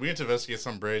when we went to investigate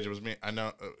some bridge. It was me. I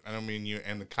know me and you.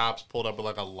 And the cops pulled up with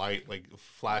like a light, like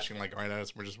flashing, like right at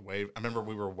us. We're just waving. I remember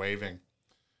we were waving,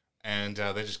 and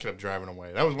they just kept driving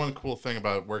away. That was one cool thing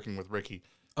about working with Ricky.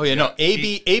 Oh yeah, no,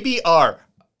 ABR.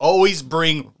 Always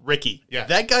bring Ricky. Yeah,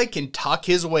 that guy can talk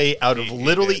his way out of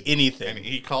literally anything. And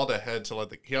he called ahead to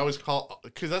he always call,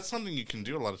 because that's something you can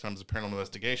do a lot of times in paranormal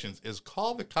investigations is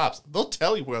call the cops. They'll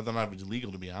tell you whether or not it's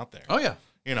illegal to be out there. Oh yeah,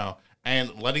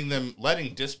 and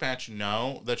letting dispatch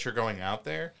know that you're going out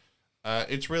there.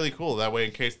 It's really cool. That way,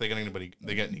 in case they get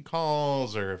any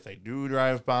calls or if they do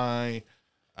drive by,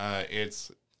 they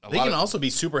can also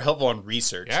be super helpful on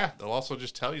research. Yeah, they'll also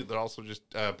just tell you. They'll also just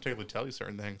particularly tell you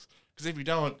certain things. Because if you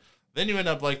don't, then you end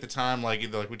up like the time, like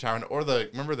either like we talked, or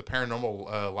remember the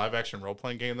paranormal live action role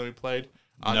playing game that we played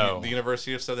on the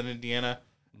University of Southern Indiana.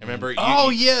 Remember?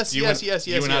 Yes. You went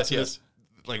out to this,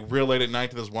 like real late at night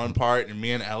to this one part, and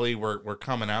me and Ellie were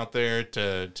coming out there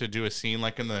to do a scene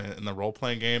like in the role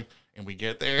playing game, and we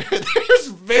get there, and there's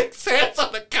Vincent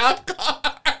on the cop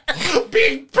car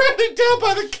being burned down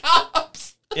by the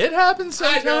cops. It happens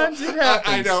sometimes. It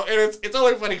happens. I know, and it's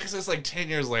only funny because it's like 10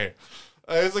 years later.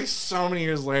 It's like so many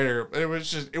years later.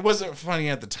 It wasn't funny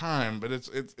at the time, but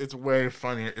it's way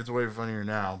funnier. It's way funnier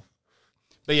now.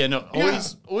 But yeah, no,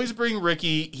 always bring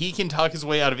Ricky. He can talk his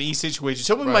way out of any situation.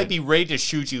 Someone might be ready to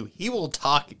shoot you. He will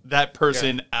talk that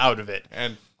person out of it.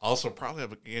 And also probably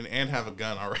have a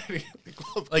gun already.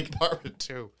 Like Barbara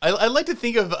too. I like to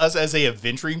think of us as a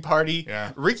adventuring party.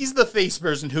 Yeah. Ricky's the face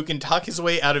person who can talk his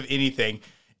way out of anything.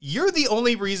 You're the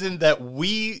only reason that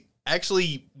we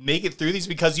actually make it through these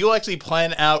because you'll actually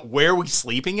plan out where we're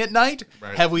sleeping at night.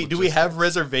 Right. Do we have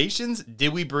reservations?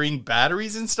 Did we bring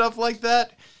batteries and stuff like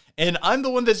that? And I'm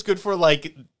the one that's good for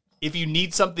like if you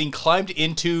need something climbed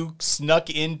into,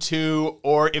 snuck into,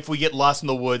 or if we get lost in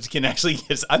the woods, can actually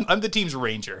get us. I'm the team's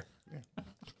ranger.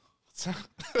 Yeah.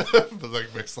 Like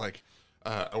Vic's like,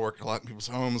 I work a lot in people's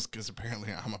homes because apparently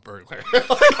I'm a burglar.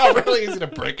 I'm really easy to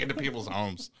break into people's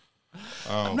homes.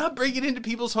 I'm not breaking into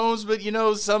people's homes, but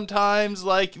sometimes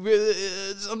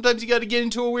sometimes you got to get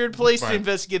into a weird place to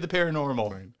investigate the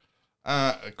paranormal. Right.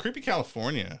 Creepy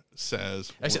California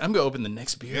says... Actually, I'm going to open the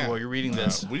next beer while you're reading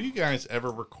this. Will you guys ever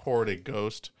record a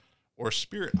ghost or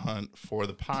spirit hunt for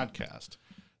the podcast?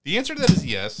 The answer to that is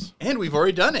yes. And we've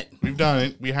already done it. We've done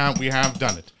it. We have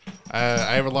done it.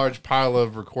 I have a large pile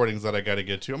of recordings that I got to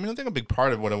get to. I mean, I think a big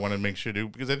part of what I want to make sure to do,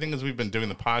 because I think as we've been doing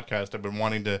the podcast, I've been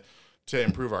wanting to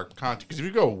improve our content. Because if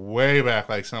you go way back,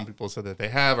 like some people said that they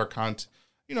have our content,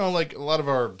 like a lot of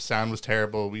our sound was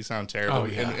terrible. We sound terrible. Oh,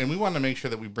 yeah. And we want to make sure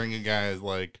that we bring you guys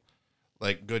like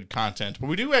good content. But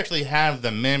we do actually have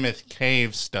the Mammoth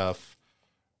Cave stuff.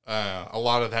 A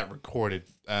lot of that recorded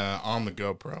on the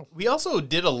GoPro. We also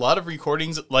did a lot of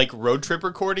recordings, like road trip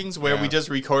recordings, where we just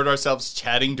record ourselves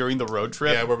chatting during the road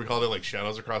trip. Yeah, where we called it like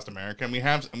Shadows Across America, and we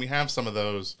have some of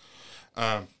those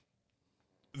that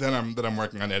I'm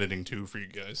working on editing too for you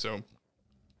guys. So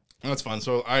that's fun.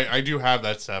 So I do have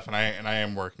that stuff, and I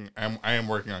am working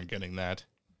on getting that.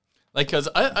 Like, because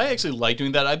I actually like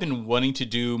doing that. I've been wanting to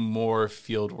do more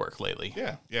field work lately.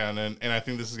 Yeah, and I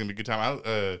think this is gonna be a good time.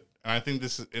 And I think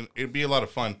it'd be a lot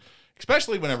of fun.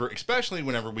 Especially whenever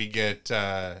we get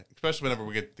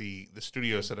the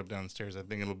studio set up downstairs. I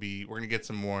think we're gonna get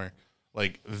some more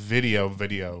like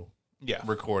video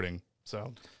recording.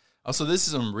 So also, this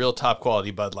is some real top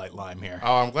quality Bud Light Lime here.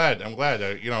 Oh, I'm glad.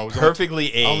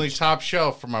 Perfectly aged. Only top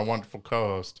shelf for my wonderful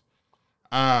co-host.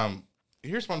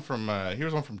 Here's one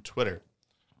from Twitter.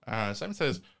 Simon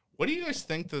says, "What do you guys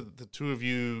think the two of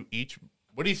you each?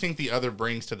 What do you think the other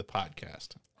brings to the podcast?"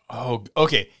 Oh,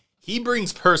 okay. He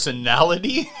brings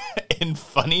personality and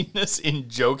funniness and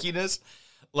jokiness.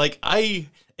 Like,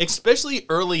 especially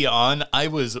early on, I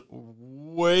was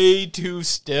way too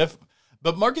stiff.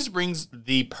 But Marcus brings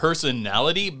the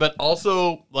personality, but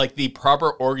also, like, the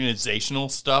proper organizational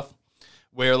stuff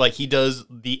where, like, he does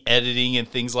the editing and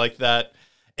things like that.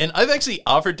 And I've actually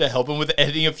offered to help him with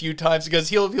editing a few times because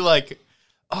he'll be like,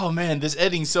 oh man, this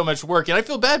editing's so much work. And I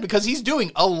feel bad because he's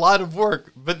doing a lot of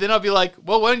work. But then I'll be like,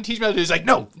 well, why don't you teach me how to do it? He's like,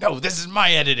 no, this is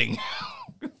my editing.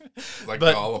 Like,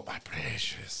 all of my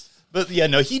precious. But yeah,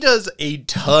 no, he does a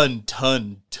ton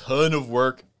of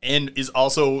work and is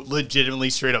also legitimately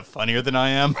straight up funnier than I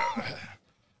am.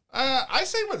 I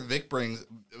say what Vic brings.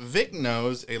 Vic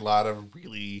knows a lot of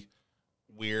really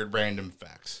weird random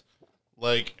facts.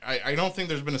 Like, I don't think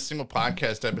there's been a single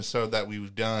podcast episode that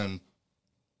we've done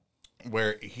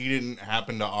where he didn't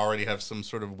happen to already have some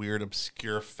sort of weird,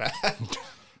 obscure fact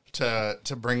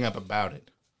to bring up about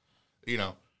it,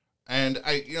 And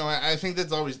I think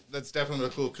that's definitely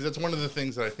cool because that's one of the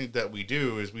things that I think that we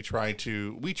do is we try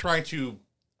to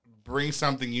bring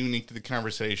something unique to the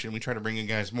conversation. We try to bring you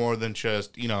guys more than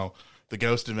just the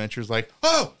ghost adventures, like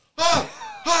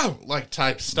like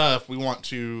type stuff. We want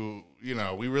to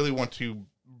we really want to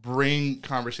bring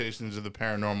conversations of the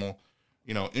paranormal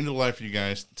into life for you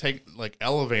guys,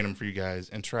 elevate them for you guys,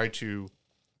 and try to,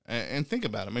 and think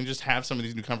about them, and just have some of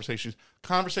these new conversations.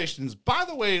 Conversations, by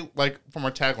the way, like from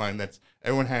our tagline, that's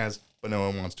everyone has, but no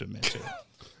one wants to admit to.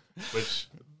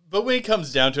 But when it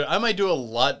comes down to it, I might do a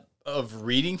lot of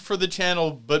reading for the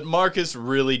channel, but Marcus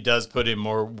really does put in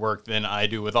more work than I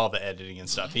do with all the editing and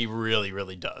stuff. He really,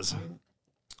 really does.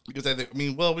 Because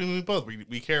we both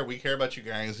care about you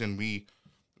guys, and we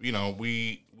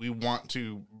want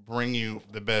to bring you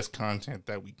the best content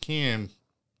that we can,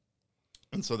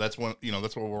 and so that's what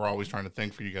we're always trying to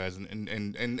think for you guys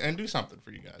and do something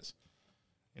for you guys,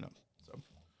 So,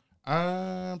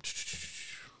 I'm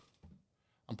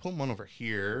pulling one over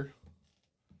here.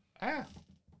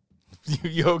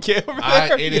 You okay over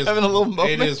there? You having a little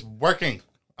moment? It is working.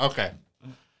 Okay.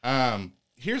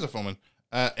 Here's a fun one.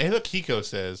 Eva Kiko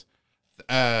says,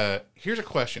 "Here's a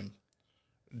question.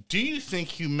 Do you think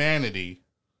humanity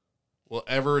will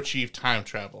ever achieve time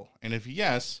travel? And if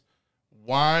yes,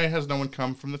 why has no one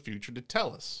come from the future to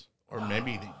tell us? Or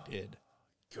maybe they did."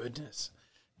 Goodness.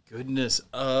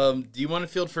 Do you want to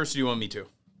field first or do you want me to?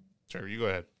 Sure, you go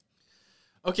ahead.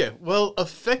 Okay, well,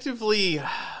 effectively,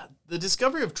 the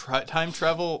discovery of time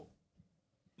travel,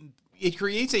 it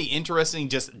creates an interesting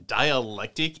just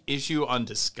dialectic issue on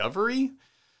discovery.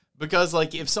 Because,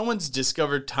 like, if someone's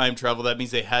discovered time travel, that means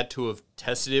they had to have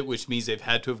tested it, which means they've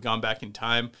had to have gone back in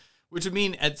time, which would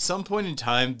mean at some point in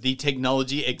time, the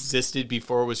technology existed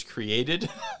before it was created.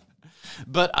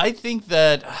 But I think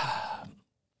that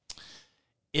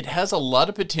it has a lot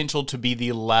of potential to be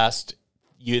the last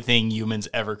thing humans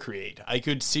ever create. I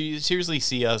could seriously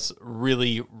see us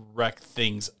really wreck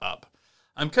things up.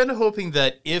 I'm kind of hoping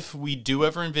that if we do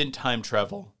ever invent time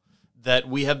travel, that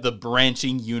we have the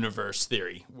branching universe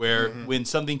theory, where when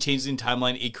something changes in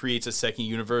timeline, it creates a second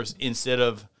universe instead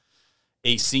of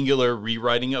a singular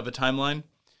rewriting of a timeline.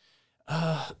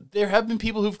 There have been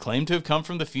people who've claimed to have come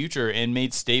from the future and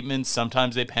made statements.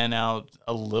 Sometimes they pan out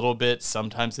a little bit.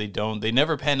 Sometimes they don't. They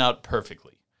never pan out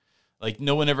perfectly. Like,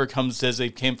 no one ever says they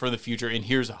came from the future and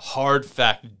here's hard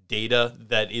fact data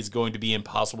that is going to be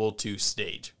impossible to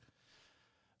stage.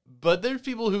 But there's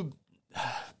people who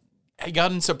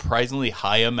gotten surprisingly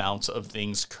high amounts of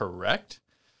things correct.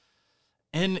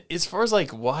 And as far as like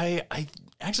why, I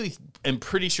actually am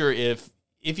pretty sure if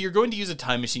if you're going to use a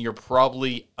time machine, you're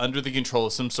probably under the control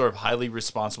of some sort of highly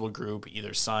responsible group,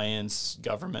 either science,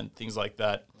 government, things like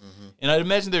that. And I'd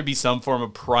imagine there'd be some form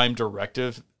of prime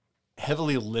directive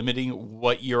heavily limiting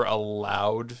what you're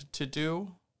allowed to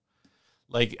do.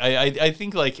 Like, I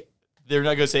think, like, they're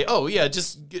not going to say, oh, yeah,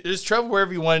 just travel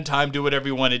wherever you want in time, do whatever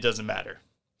you want, it doesn't matter.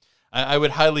 I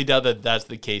would highly doubt that that's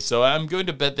the case. So I'm going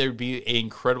to bet there'd be an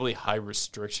incredibly high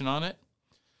restriction on it.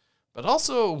 But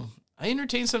also, I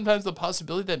entertain sometimes the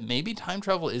possibility that maybe time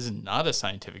travel is not a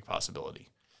scientific possibility.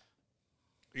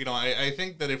 You know, I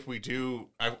think that if we do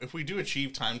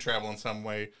achieve time travel in some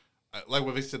way, like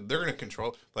what they said, they're going to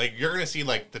control. Like, you're going to see,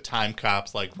 like, the time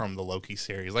cops, like, from the Loki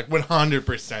series, like,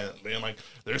 100%. Being like,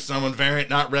 there's someone variant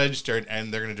not registered,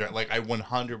 and they're going to, like, I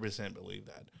 100% believe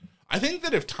that. I think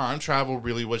that if time travel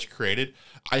really was created,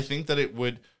 I think that it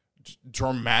would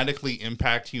dramatically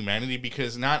impact humanity,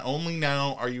 because not only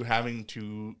now are you having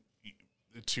to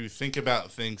think about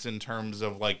things in terms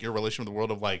of, like, your relation with the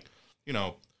world of, like,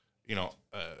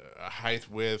 height,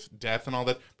 width, depth, and all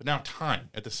that, but now time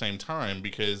at the same time,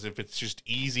 because if it's just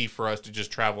easy for us to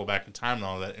just travel back in time and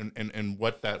all that, and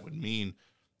what that would mean,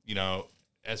 you know,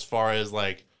 as far as,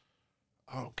 like,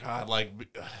 oh God, like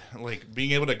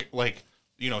being able to, like,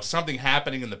 you know, something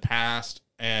happening in the past,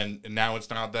 and now it's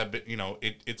not that, you know,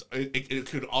 it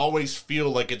could always feel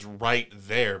like it's right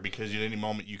there, because at any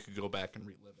moment you could go back and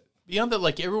relive it. Beyond that,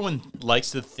 like, everyone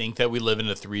likes to think that we live in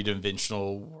a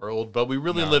 3-dimensional world, but we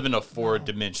really live in a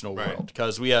 4-dimensional world,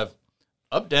 because we have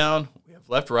up, down, we have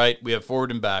left, right, we have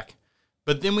forward and back,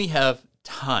 but then we have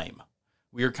time.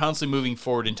 We are constantly moving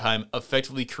forward in time,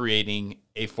 effectively creating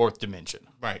a 4th dimension.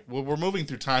 Right. Well, we're moving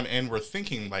through time, and we're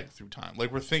thinking, like, through time.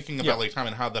 Like, we're thinking about, like, time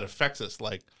and how that affects us.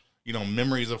 Like, you know,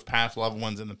 memories of past loved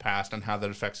ones in the past and how that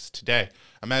affects us today.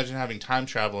 Imagine having time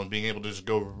travel and being able to just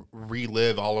go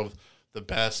relive all of the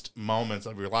best moments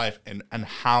of your life, and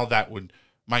how that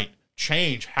might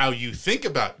change how you think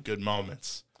about good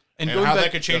moments, and how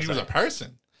that could change you as a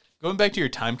person. Going back to your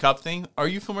time cop thing, are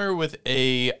you familiar with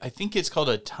I think it's called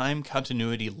a time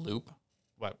continuity loop?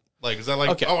 What? Like, is that like,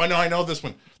 okay. Oh, I know this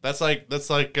one. That's like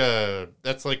Planet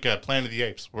of the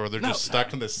Apes, where they're just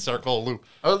stuck in this circle loop.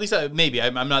 Or at least maybe.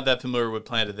 I'm not that familiar with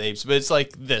Planet of the Apes, but it's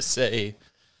like this.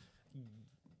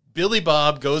 Billy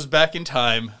Bob goes back in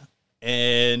time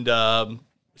and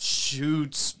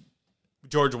shoots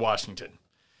George Washington.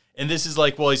 And this is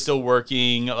like, well, he's still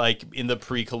working, like, in the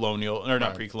pre-colonial, or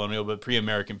not pre-colonial, but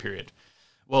pre-American period.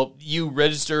 Well, you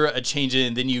register a change in,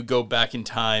 and then you go back in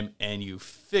time and you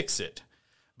fix it.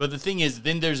 But the thing is,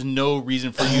 then there's no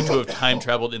reason for you to have time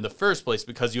traveled in the first place,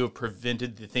 because you have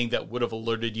prevented the thing that would have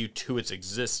alerted you to its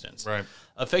existence. Right.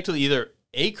 Effectively, either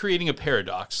A, creating a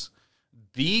paradox,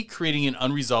 B, creating an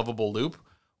unresolvable loop,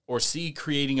 or C,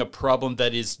 creating a problem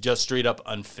that is just straight up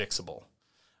unfixable.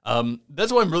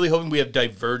 That's why I'm really hoping we have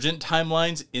divergent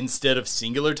timelines instead of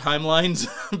singular timelines,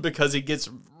 because it gets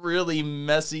really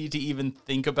messy to even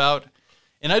think about.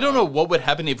 And I don't know what would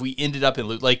happen if we ended up in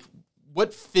loop. Like,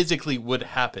 what physically would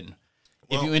happen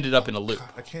if you ended up in a loop? God,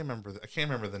 I can't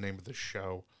remember the name of the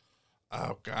show.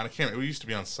 Oh God, I can't. It used to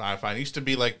be on Sci-Fi. It used to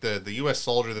be like the U.S.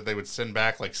 soldier that they would send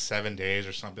back like 7 days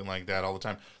or something like that all the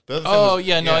time. The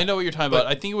I know what you're talking about.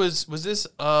 I think it was this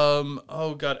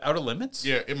Outer Limits?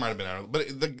 Yeah, it might have been Outer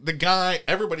Limits. But the guy,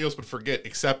 everybody else would forget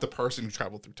except the person who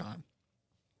traveled through time.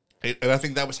 And I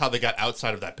think that was how they got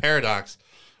outside of that paradox,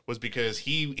 was because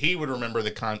he would remember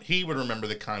the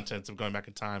contents of going back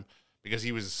in time, because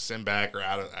he was sent back or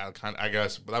out of I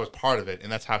guess, but that was part of it,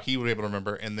 and that's how he would be able to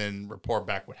remember and then report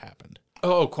back what happened.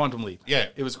 Oh, Quantum Leap. Yeah,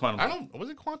 it was Quantum Leap. Was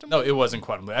it Quantum Leap? No, it wasn't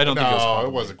Quantum Leap. I don't think it was Quantum Leap. No,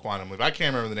 it wasn't Quantum Leap. I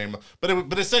can't remember the name,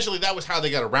 but essentially that was how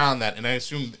they got around that, and I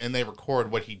assumed, and they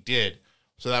record what he did,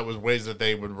 so that was ways that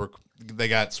they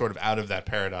got sort of out of that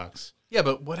paradox. Yeah,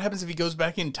 but what happens if he goes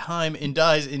back in time and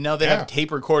dies, and now they have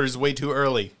tape recorders way too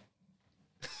early?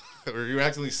 Or you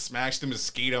accidentally smashed a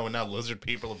mosquito, and now lizard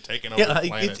people have taken over the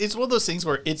planet. It's one of those things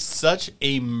where it's such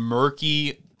a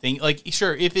murky thing. Like,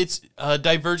 sure, if it's a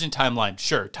divergent timeline,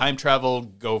 sure, time travel,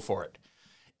 go for it.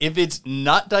 If it's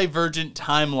not divergent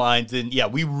timelines, then yeah,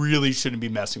 we really shouldn't be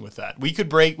messing with that. We could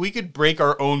break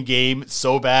our own game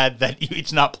so bad that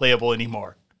it's not playable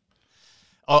anymore.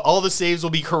 All the saves will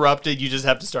be corrupted. You just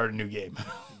have to start a new game.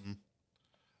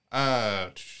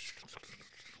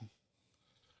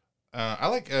 I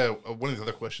like one of the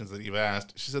other questions that you've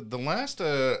asked. She said the last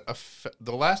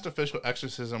official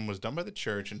exorcism was done by the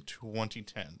church in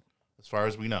 2010, as far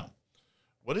as we know.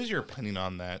 What is your opinion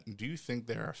on that? Do you think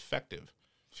they're effective?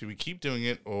 Should we keep doing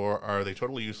it, or are they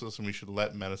totally useless and we should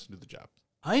let medicine do the job?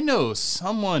 I know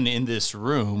someone in this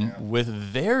room with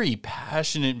very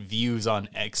passionate views on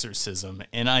exorcism,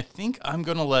 and I think I'm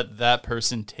going to let that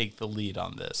person take the lead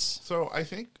on this. So I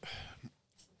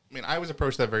always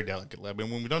approach that very delicately. I mean,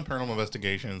 when we've done paranormal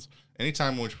investigations,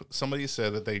 anytime which somebody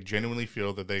said that they genuinely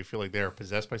feel like they are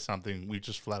possessed by something, we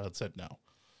just flat out said no.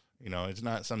 You know, it's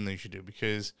not something they should do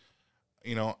because,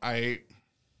 you know,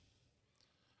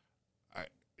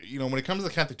 when it comes to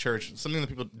the Catholic Church, something that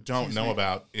people don't know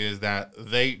about is that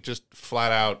they just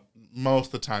flat out, most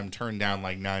of the time, turn down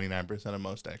like 99% of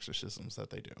most exorcisms that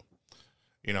they do.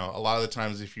 You know, a lot of the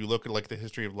times, if you look at like the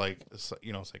history of like,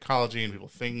 you know, psychology and people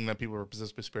thinking that people are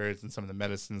possessed by spirits and some of the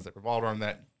medicines that revolved around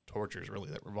that, tortures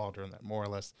really that revolved around that, more or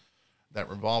less, that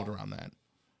revolved around that.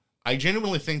 I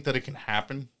genuinely think that it can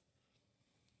happen.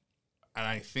 And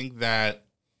I think that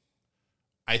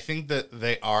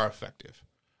they are effective.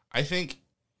 I think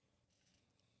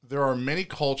there are many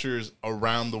cultures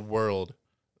around the world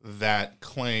that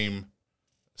claim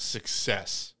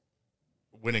success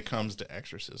when it comes to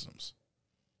exorcisms.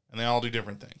 And they all do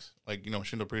different things. Like, you know,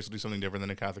 Shinto priests will do something different than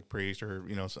a Catholic priest or,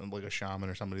 you know, something like a shaman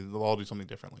or somebody. They'll all do something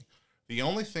differently. The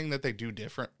only thing that they do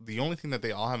different, the only thing that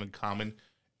they all have in common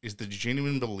is the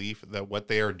genuine belief that what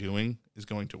they are doing is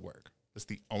going to work. That's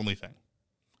the only thing.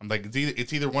 I'm like,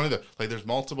 it's either one of the, like, there's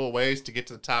multiple ways to get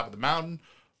to the top of the mountain,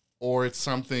 or it's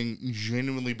something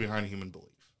genuinely behind human belief.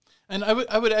 And I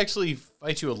would actually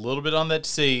fight you a little bit on that to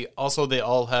say also they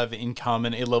all have in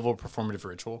common a level of performative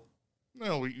ritual.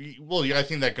 No, well, yeah, I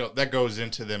think that goes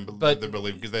into them, the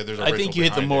belief, because there's a I think you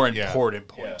hit the more important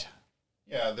point.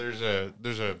 Yeah, there's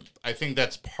a. I think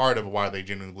that's part of why they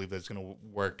genuinely believe that it's going to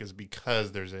work is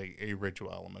because there's a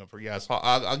ritual element of it. Yes,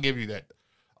 I'll give you that.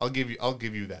 I'll give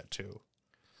you that too.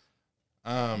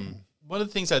 One of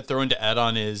the things I'd throw in to add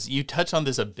on is you touched on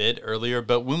this a bit earlier,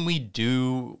 but when we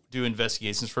do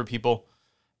investigations for people,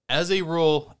 as a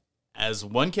rule, as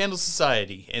One Candle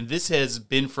Society, and this has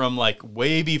been from like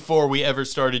way before we ever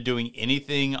started doing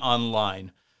anything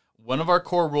online, one of our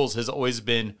core rules has always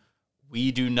been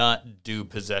we do not do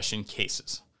possession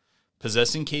cases.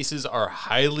 Possession cases are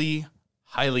highly,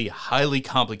 highly, highly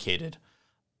complicated.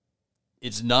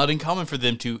 It's not uncommon for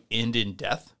them to end in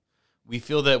death. We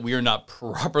feel that we are not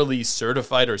properly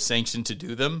certified or sanctioned to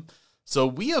do them, so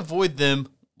we avoid them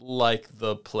like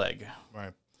the plague.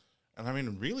 Right. And I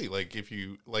mean, really, like, if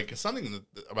you, like, something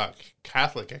about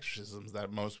Catholic exorcisms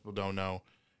that most people don't know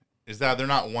is that they're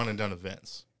not one and done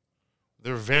events.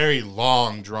 They're very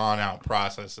long, drawn out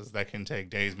processes that can take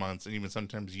days, months, and even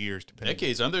sometimes years.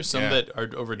 Decades. Aren't there some that are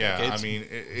over decades? Yeah, I mean,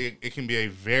 it can be a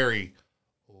very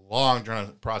long, drawn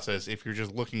out process if you're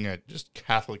just looking at just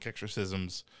Catholic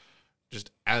exorcisms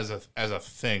just as a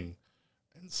thing.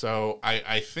 And so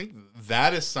I think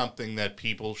that is something that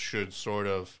people should sort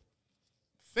of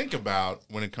think about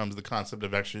when it comes to the concept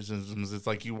of exorcisms. It's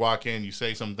like you walk in, you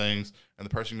say some things, and the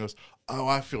person goes, "Oh,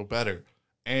 I feel better,"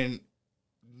 and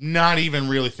not even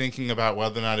really thinking about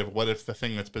whether or not what if the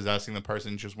thing that's possessing the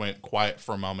person just went quiet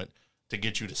for a moment to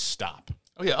get you to stop.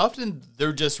 Oh yeah, often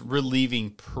they're just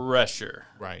relieving pressure.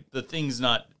 Right. The thing's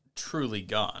not truly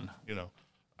gone. You know,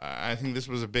 I think this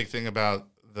was a big thing about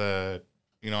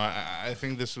I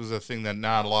think this was a thing that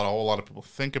not a whole lot of people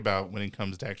think about when it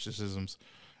comes to exorcisms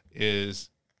is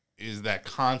that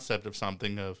concept of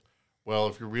something of, well,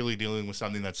 if you're really dealing with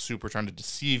something that's super trying to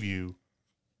deceive you,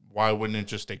 why wouldn't it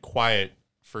just stay quiet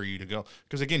for you to go?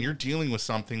 Because again, you're dealing with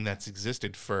something that's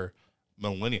existed for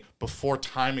millennia, before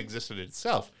time existed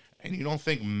itself. And you don't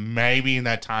think maybe in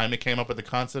that time it came up with the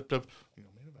concept of,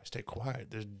 maybe if I stay quiet,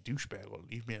 this douchebag will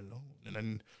leave me alone. And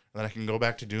then I can go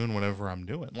back to doing whatever I'm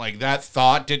doing. Like, that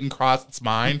thought didn't cross its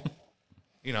mind.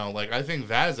 I think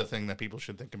that is a thing that people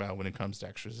should think about when it comes to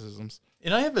exorcisms.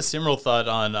 And I have a similar thought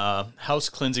on house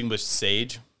cleansing with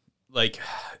sage. Like,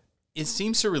 it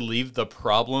seems to relieve the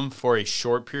problem for a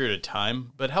short period of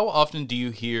time, but how often do you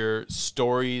hear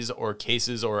stories or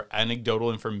cases or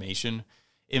anecdotal information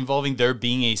involving there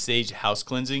being a sage house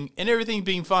cleansing and everything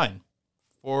being fine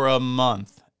for a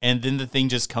month, and then the thing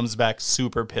just comes back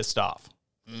super pissed off?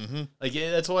 Mm-hmm. Like,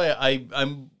 that's why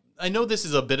I know this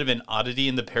is a bit of an oddity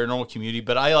in the paranormal community,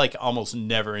 but I almost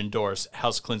never endorse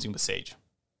house cleansing with sage.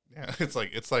 Yeah, it's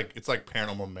like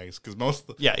paranormal mace, because most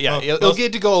it'll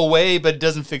get to go away, but it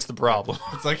doesn't fix the problem.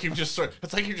 It's like you just sort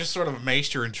of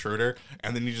maced your intruder,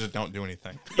 and then you just don't do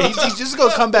anything. He's just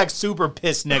gonna come back super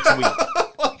pissed next week.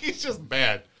 Like, he's just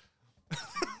bad.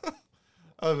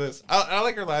 I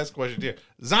like our last question here.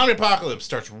 Zombie apocalypse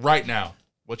starts right now.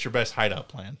 What's your best hideout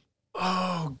plan?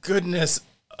 Oh goodness,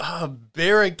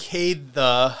 barricade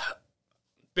the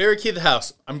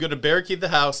house. I'm going to barricade the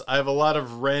house. I have a lot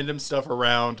of random stuff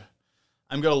around.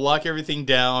 I'm going to lock everything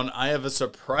down. I have a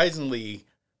surprisingly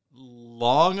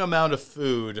long amount of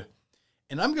food,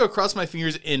 and I'm going to cross my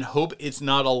fingers and hope it's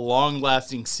not a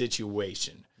long-lasting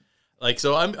situation. Like,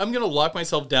 so I'm going to lock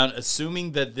myself down,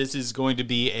 assuming that this is going to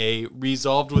be a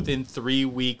resolved within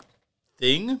 3-week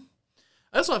thing.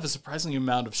 I also have a surprising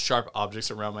amount of sharp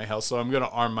objects around my house, so I'm going to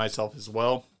arm myself as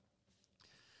well.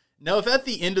 Now, if at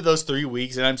the end of those 3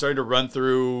 weeks, and I'm starting to run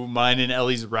through mine and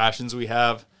Ellie's rations we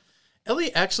have,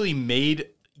 Ellie actually made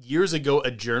years ago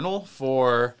a journal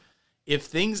for if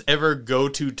things ever go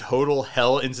to total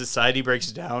hell and society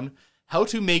breaks down, how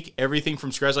to make everything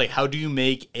from scratch. Like, how do you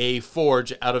make a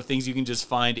forge out of things you can just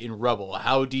find in rubble?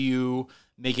 How do you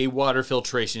make a water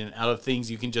filtration out of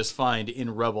things you can just find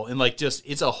in rubble? And like, just,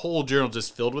 it's a whole journal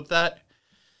just filled with that.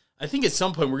 I think at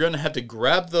some point we're going to have to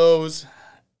grab those,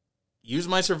 use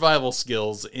my survival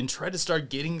skills, and try to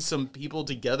start getting some people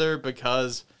together,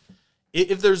 because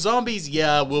if there's zombies,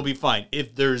 yeah, we'll be fine.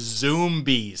 If there's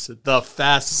zombies, the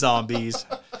fast zombies,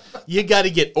 you got to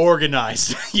get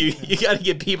organized. You got to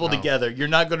get people together. You're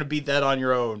not going to beat that on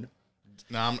your own.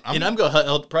 No, I'm going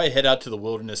to probably head out to the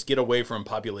wilderness, get away from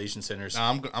population centers. No,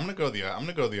 I'm gonna go the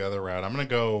other route. I'm gonna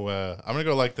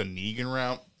go like the Negan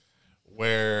route,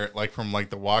 where like from like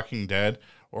The Walking Dead,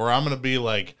 or I'm gonna be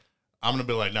like,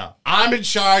 no, I'm in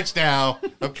charge now.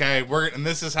 Okay, and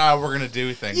this is how we're gonna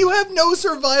do things. You have no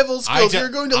survival skills. You're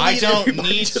going to lead I don't everybody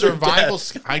need to their survival.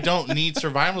 death. I don't need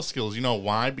survival skills. You know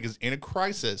why? Because in a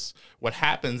crisis, what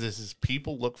happens is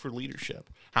people look for leadership.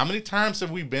 How many times have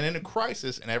we been in a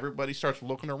crisis and everybody starts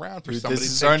looking around for somebody to take charge?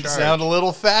 This is starting to sound a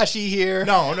little fashy here.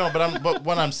 No, but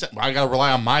what I'm saying, I gotta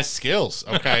rely on my skills.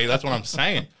 Okay, that's what I'm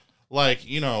saying. Like,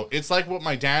 you know, it's like what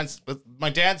my dad's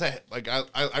like.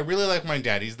 I really like my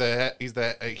dad.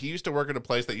 He used to work at a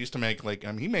place that used to make like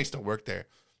he may still work there.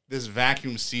 This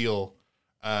vacuum seal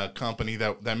company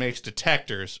that makes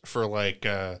detectors for like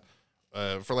some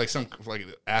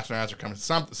astronauts or coming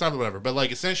something whatever. But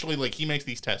like essentially like he makes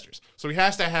these testers. So he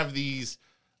has to have these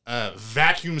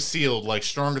vacuum sealed, like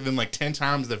stronger than like 10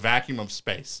 times the vacuum of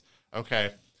space.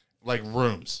 Okay, like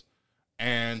rooms,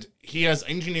 and he has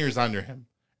engineers under him.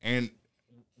 And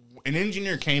an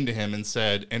engineer came to him and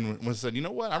said, you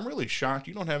know what? I'm really shocked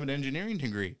you don't have an engineering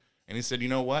degree. And he said, you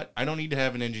know what? I don't need to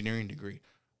have an engineering degree,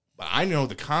 but I know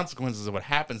the consequences of what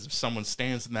happens if someone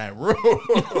stands in that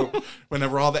room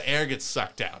whenever all the air gets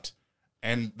sucked out,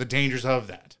 and the dangers of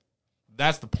that.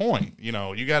 That's the point. You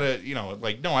know, you gotta, you know,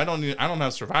 like, no, I don't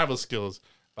have survival skills,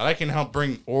 but I can help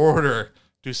bring order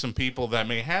to some people that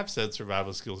may have said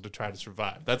survival skills to try to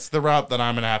survive. That's the route that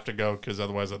I'm going to have to go, because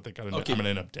otherwise I think I'm going to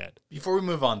end up dead. Before we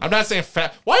move on, I'm not saying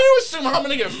why do you assume I'm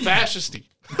going to get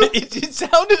fascisty? it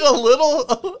sounded a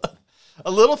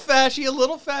little fashy.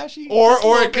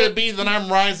 Or it could be that I'm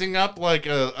rising up like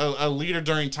a leader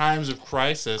during times of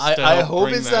crisis. I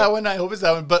hope it's that one. I hope it's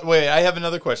that one. But wait, I have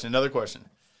another question.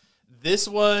 This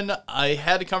one, I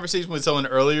had a conversation with someone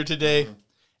earlier today,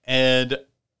 and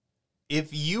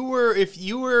If you were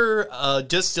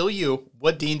just still you,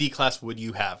 what D&D class would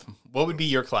you have? What would be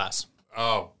your class?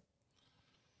 Oh,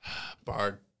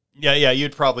 Bard. Yeah,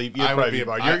 you'd probably be a Bard.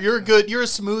 You're good. You're a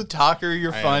smooth talker.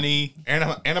 You're funny, and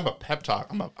I'm a pep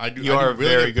talk. You are a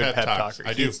very good pep talker.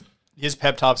 I do. His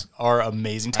pep talks are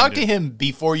amazing. Talk to him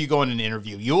before you go in an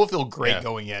interview. You will feel great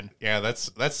going in. Yeah, that's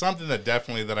something that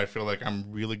I feel like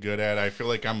I'm really good at. I feel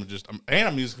like I'm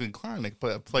musically inclined. I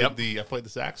played the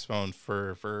saxophone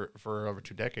for over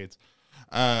 2 decades.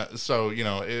 So you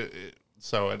know,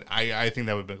 I think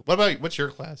that would be. What's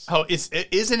your class? Oh,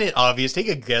 isn't it obvious? Take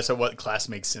a guess at what class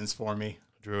makes sense for me.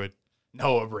 Druid.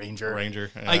 No, a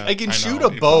ranger. I can shoot a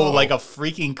bow like a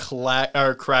freaking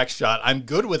crack shot. I'm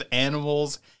good with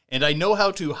animals. And I know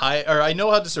how to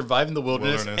survive in the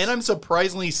wilderness, and I'm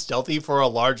surprisingly stealthy for a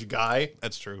large guy.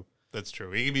 That's true.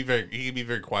 He can be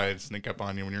very quiet and sneak up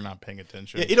on you when you're not paying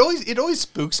attention. Yeah, it always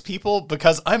spooks people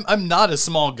because I'm not a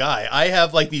small guy. I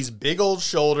have like these big old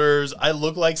shoulders. I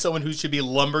look like someone who should be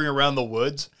lumbering around the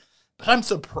woods, but I'm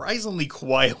surprisingly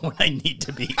quiet when I need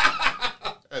to be.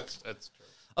 That's true.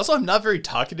 Also, I'm not very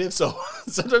talkative, so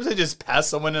sometimes I just pass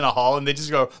someone in a hall and they just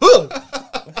go, "Whoa,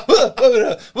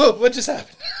 whoa, what just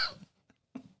happened?"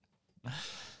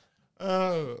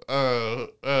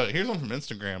 Here's one from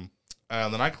Instagram.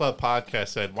 The Nightclub Podcast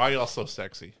said, "Why y'all so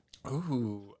sexy?"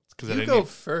 Ooh, you go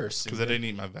first. Because I didn't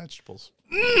eat my vegetables.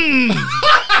 I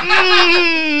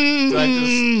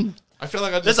feel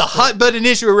like there's a hot button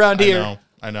issue around here.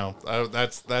 I know.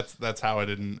 That's how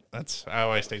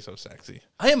I stay so sexy.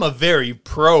 I am a very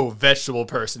pro vegetable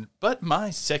person, but my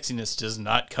sexiness does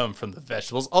not come from the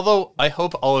vegetables. Although I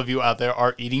hope all of you out there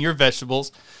are eating your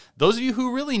vegetables. Those of you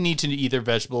who really need to eat their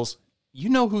vegetables, you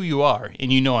know who you are,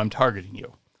 and you know I'm targeting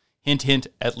you. Hint, hint,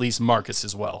 at least Marcus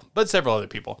as well, but several other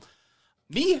people.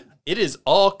 Me, it is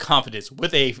all confidence.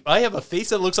 I have a face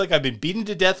that looks like I've been beaten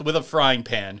to death with a frying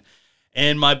pan,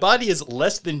 and my body is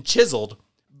less than chiseled,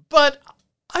 but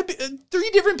 3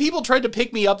 different people tried to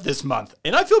pick me up this month,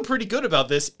 and I feel pretty good about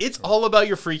this. It's all about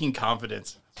your freaking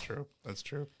confidence. That's true. That's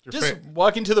true. Just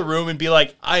walk into the room and be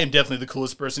like, I am definitely the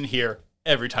coolest person here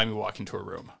every time you walk into a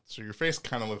room. So your face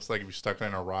kind of looks like if you stuck it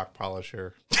in a rock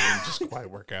polisher. It didn't just quite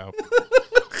work out.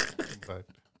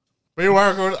 But you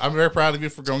are going. I'm very proud of you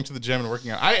for going to the gym and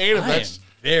working out. I ate a vegetable.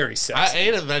 Very sexy. I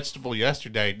ate a vegetable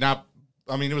yesterday. Now,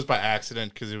 I mean, it was by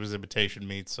accident because it was imitation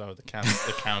meat, so the counts as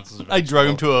a vegetable. I drug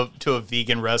him to a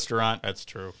vegan restaurant. That's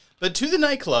true. But to the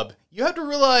nightclub, you have to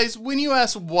realize when you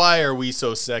ask why are we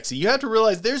so sexy, you have to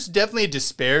realize there's definitely a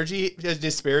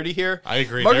disparity here. I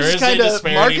agree. Marcus there is a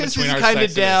disparity Marcus between is our kind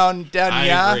of sexiness. down, I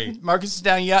yeah. agree. Marcus is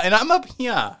down, yeah, and I'm up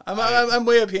here. I'm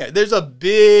way up here. There's a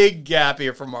big gap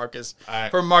here for Marcus.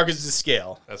 For Marcus to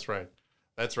scale. That's right.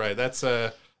 That's right. That's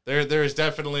there is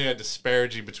definitely a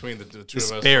disparity between the two of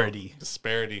us.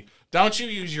 Disparity. Don't you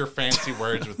use your fancy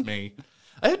words with me.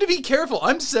 I have to be careful.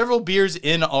 I'm several beers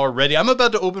in already. I'm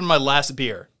about to open my last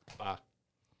beer.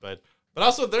 But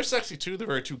also they're sexy too.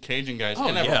 They're two Cajun guys,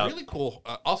 and have really cool.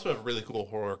 Also have really cool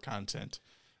horror content.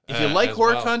 If you like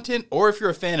horror content, or if you're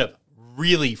a fan of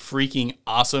really freaking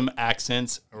awesome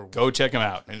accents, go check them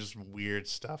out. And just weird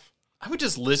stuff. I would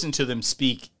just listen to them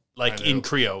speak in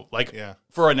Creole,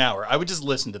 for an hour. I would just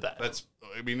listen to that.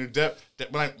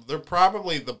 They're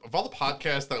probably of all the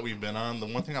podcasts that we've been on, the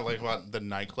one thing I like about the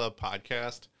Nightclub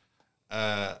podcast,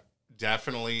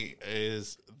 definitely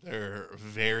is their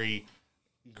very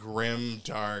grim,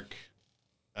 dark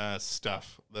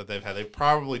stuff that they've had. They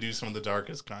probably do some of the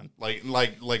darkest like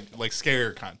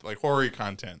scare content, like horror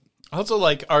content. Also,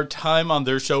 our time on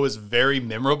their show is very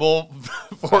memorable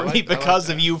for me because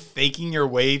of you faking your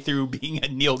way through being a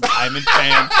Neil Gaiman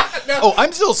fan. No. Oh,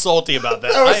 I'm still salty about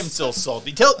that. I am still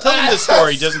salty. Tell them the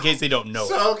story just in case they don't know.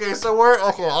 I'll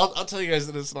tell you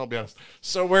guys this, and I'll be honest.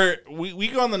 So we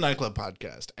go on the Nightclub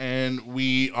podcast, and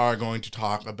we are going to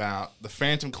talk about the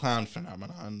Phantom Clown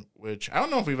phenomenon, which I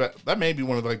don't know if that may be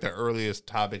one of the earliest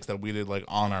topics that we did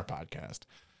on our podcast.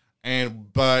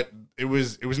 But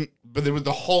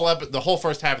the whole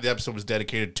first half of the episode was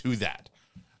dedicated to that,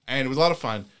 and it was a lot of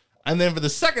fun. And then for the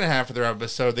second half of their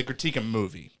episode, they critique a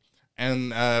movie,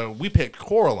 and we picked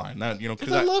Coraline.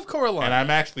 Because I love Coraline, and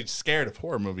I'm actually scared of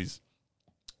horror movies,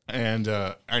 and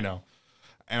I know,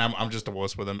 and I'm just a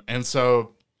wuss with them, and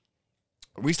so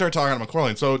we start talking about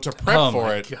Coraline. So to prep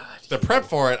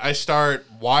for it, I start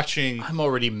watching. I'm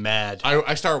already mad.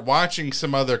 I start watching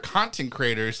some other content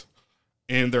creators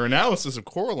in their analysis of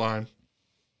Coraline,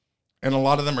 and a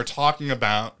lot of them are talking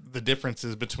about the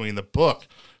differences between the book.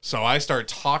 So I start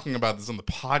talking about this on the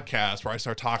podcast, where I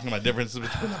start talking about differences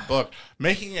between the book,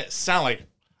 making it sound like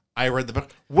I read the book,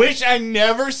 which I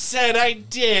never said I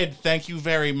did. Thank you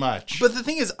very much. But the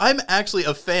thing is, I'm actually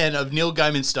a fan of Neil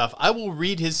Gaiman stuff. I will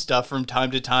read his stuff from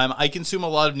time to time. I consume a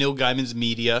lot of Neil Gaiman's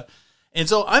media. And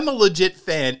so I'm a legit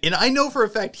fan, and I know for a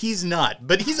fact he's not,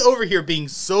 but he's over here being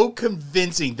so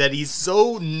convincing that he's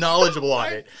so knowledgeable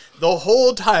on it the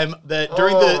whole time that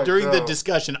during the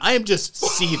discussion, I am just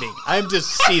seething. I'm just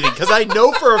seething because I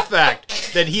know for a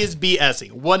fact that he is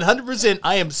BSing. 100%,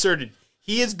 I am certain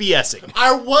he is BSing.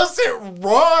 I wasn't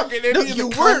wrong in any of the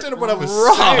content of what I was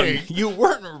saying. You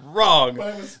weren't wrong,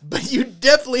 but you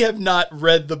definitely have not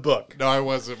read the book. No, I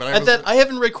wasn't. But I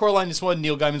haven't read Coraline. It's one of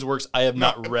Neil Gaiman's works I have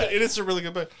not read. It is a really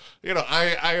good book.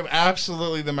 I am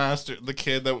absolutely the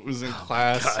kid that was in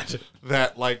class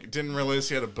that didn't realize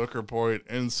he had a book report,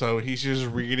 and so he's just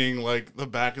reading the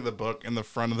back of the book and the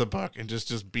front of the book and just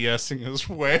BSing his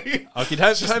way. Okay,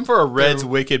 time for a Red's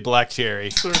Wicked Black Cherry.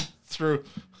 Through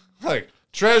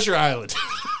Treasure Island.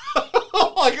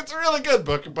 It's a really good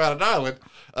book about an island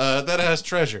that has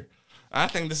treasure. I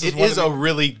think this is a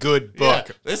really good book.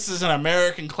 Yeah, this is an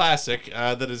American classic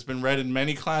that has been read in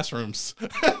many classrooms.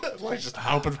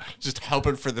 just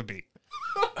hoping for the beat.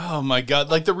 Oh my god!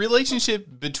 The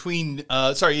relationship between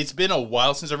it's been a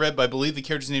while since I read, but I believe the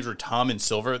characters' names were Tom and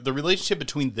Silver. The relationship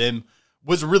between them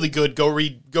was really good. Go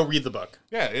read the book.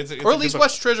 Yeah, it's or at least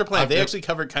watch Treasure Planet. They actually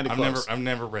covered kind of close. I've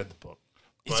never read the book.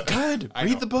 It's good.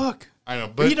 Read the book. I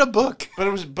know. Read a book.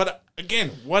 But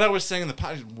again, what I was saying in the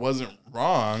podcast wasn't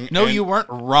wrong. No, you weren't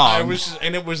wrong.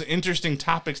 And it was interesting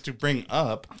topics to bring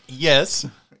up. Yes.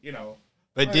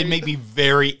 But it did make me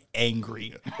very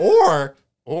angry. Or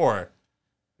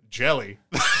jelly.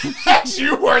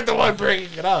 You weren't the one bringing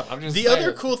it up. I'm just The saying.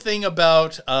 other cool thing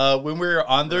about when we were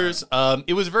on theirs,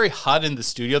 it was very hot in the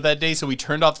studio that day, so we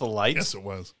turned off the lights. Yes, it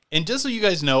was. And just so you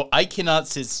guys know, I cannot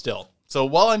sit still. So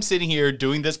while I'm sitting here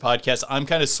doing this podcast, I'm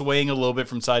kind of swaying a little bit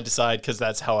from side to side because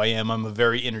that's how I am. I'm a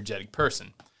very energetic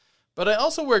person. But I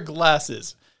also wear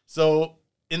glasses. So,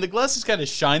 and the glasses kind of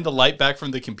shine the light back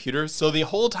from the computer. So the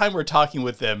whole time we're talking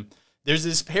with them, there's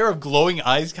this pair of glowing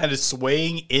eyes kind of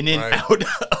swaying in and out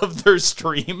of their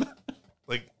stream.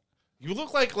 Like, you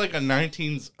look like a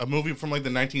movie from like the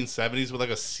 1970s with like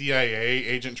a CIA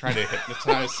agent trying to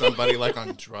hypnotize somebody like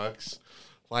on drugs.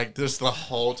 Like, this the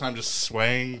whole time just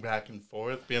swaying back and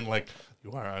forth, being like,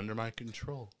 you are under my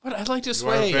control. But I like to You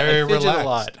sway. are very I fidget relaxed. a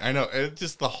lot. I know. It's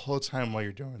just the whole time while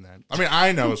you're doing that. I mean,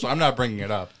 I know, so I'm not bringing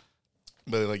it up.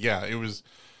 But, like, yeah, it was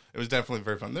definitely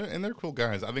very fun. They're cool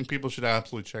guys. I think people should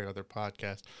absolutely check out their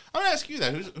podcast. I'm going to ask you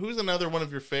that. Who's another one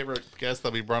of your favorite guests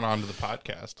that we brought onto the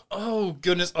podcast? Oh,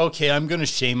 goodness. Okay, I'm going to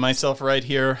shame myself right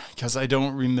here because I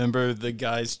don't remember the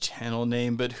guy's channel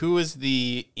name. But who is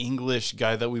the English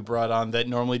guy that we brought on that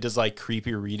normally does, like,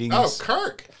 creepy readings? Oh,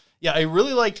 Kirk. Yeah, I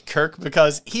really liked Kirk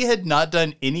because he had not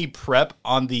done any prep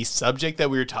on the subject that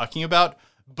we were talking about.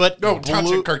 But No, Tom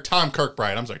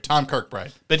Kirkbride. I'm sorry, Tom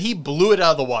Kirkbride. But he blew it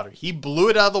out of the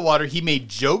water. He made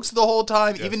jokes the whole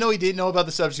time, even though he didn't know about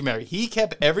the subject matter. He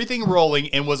kept everything rolling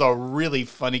and was a really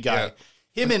funny guy.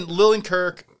 Yeah. Him and Lil and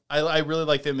Kirk, I really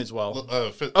like them as well.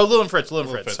 Lil Lil and Fritz,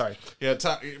 sorry. Yeah,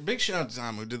 big shout out to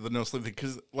Tom who did the no sleep thing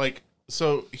because, like,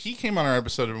 so he came on our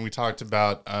episode when we talked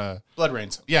about Blood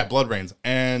Rains. Yeah, Blood Rains,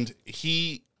 and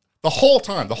the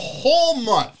whole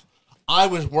month, I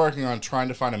was working on trying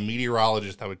to find a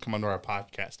meteorologist that would come onto our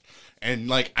podcast. And,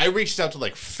 like, I reached out to,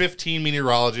 like, 15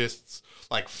 meteorologists,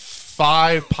 like,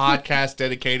 5 podcasts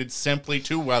dedicated simply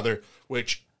to weather,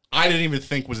 which I didn't even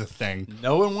think was a thing.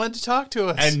 No one wanted to talk to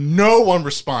us. And no one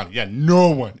responded. Yeah, no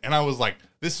one. And I was like,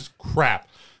 this is crap.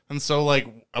 And so, like,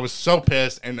 I was so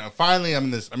pissed. And finally,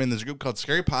 I'm in this group called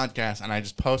Scary Podcast, and I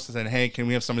just posted and said, hey, can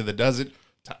we have somebody that does it?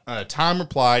 Tom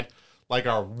replied, like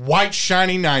our white,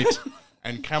 shiny knight,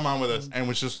 and come on with us, and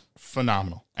was just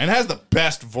phenomenal. And has the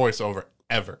best voiceover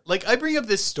ever. Like, I bring up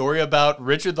this story about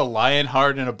Richard the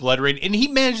Lionheart and a Blood Rain, and he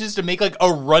manages to make, like,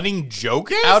 a running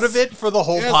joke out of it for the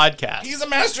whole podcast. He's a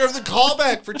master of the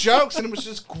callback for jokes, and it was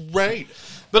just great.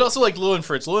 But also, like, Lil and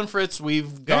Fritz. Lil and Fritz,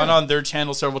 we've gone on their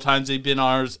channel several times. They've been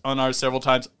on ours several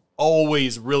times.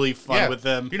 Always really fun with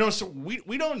them. You know, so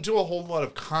we don't do a whole lot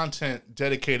of content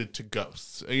dedicated to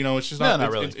ghosts. You know, it's just not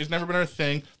really. It's never been our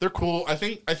thing. They're cool. I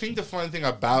think the fun thing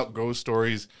about ghost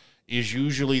stories is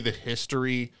usually the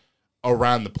history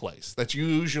around the place. That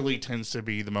usually tends to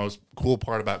be the most cool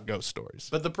part about ghost stories.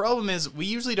 But the problem is we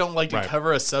usually don't like to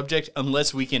cover a subject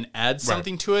unless we can add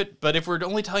something to it. But if we're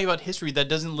only talking about history, that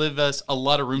doesn't leave us a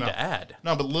lot of room to add.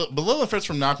 No, but Lil and Fritz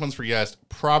from Knock Ones for Yes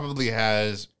probably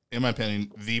has, in my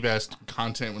opinion, the best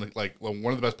content, like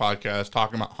one of the best podcasts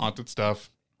talking about haunted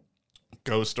stuff,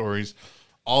 ghost stories,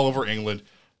 all over England.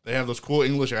 They have those cool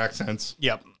English accents.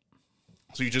 Yep.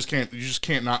 So you just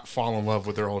can't not fall in love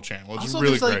with their whole channel. It's Also,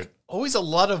 really there's great. Always a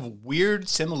lot of weird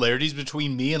similarities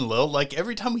between me and Lil. Like,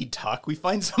 every time we talk, we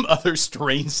find some other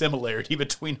strange similarity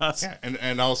between us. Yeah,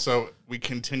 and also we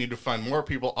continue to find more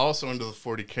people also into the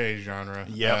 40K genre.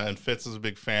 Yeah, and Fitz is a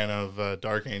big fan of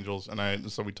Dark Angels,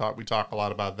 so we talk a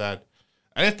lot about that.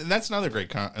 And that's another great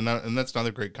that's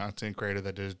another great content creator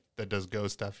that does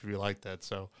ghost stuff if you like that.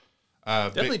 So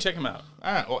definitely check him out.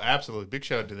 Oh, absolutely, big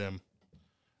shout out to them.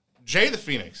 Jay the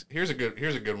Phoenix. Here's a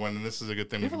good one, and this is a good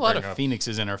thing. We have a lot of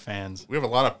Phoenixes in our fans. We have a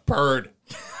lot of bird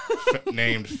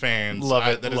named fans. Love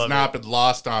it. That has not been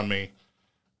lost on me.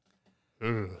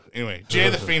 Ugh. Anyway,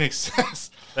 Jay the Phoenix says,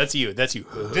 "That's you. That's you."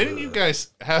 Didn't you guys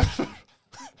have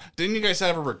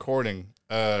a recording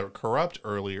corrupt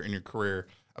earlier in your career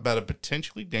about a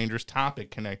potentially dangerous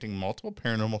topic connecting multiple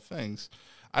paranormal things?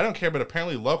 I don't care, but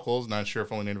apparently locals, not sure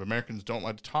if only Native Americans, don't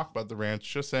like to talk about the ranch.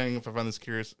 Just saying, if I find this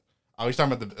curious. Oh, he's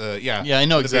talking about the Yeah, I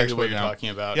know exactly what you're talking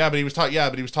about. Yeah, but he was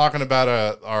talking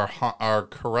about our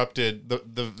corrupted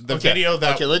the video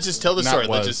that. Okay, let's just tell the story.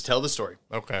 Let's just tell the story.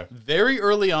 Okay. Very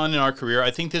early on in our career, I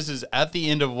think this is at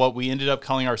the end of what we ended up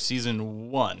calling our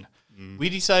season 1. We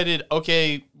decided,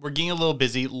 okay, we're getting a little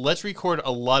busy. Let's record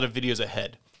a lot of videos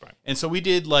ahead. Right. And so we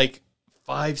did like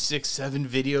 5, 6, 7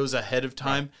 videos ahead of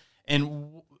time. Right.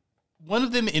 And one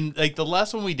of them, in like the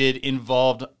last one we did,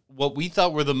 involved what we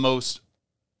thought were the most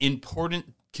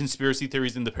important conspiracy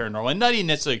theories in the paranormal, and not even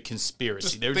necessarily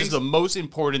conspiracy. They're just the most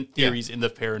important theories in the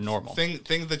paranormal.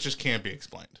 Things that just can't be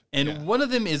explained. And one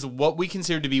of them is what we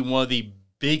consider to be one of the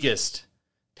biggest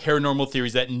paranormal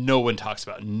theories that no one talks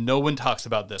about. No one talks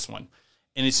about this one.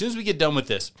 And as soon as we get done with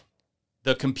this,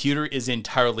 the computer is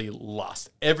entirely lost.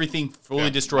 Everything fully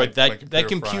destroyed. That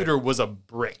computer was a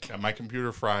brick. Yeah, my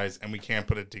computer fries, and we can't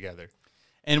put it together.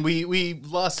 And we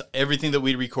lost everything that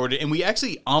we recorded, and we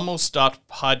actually almost stopped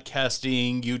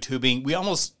podcasting, YouTubing. We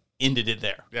almost ended it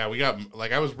there. Yeah, we got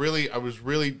like I was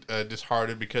really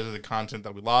disheartened because of the content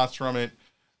that we lost from it,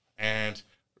 and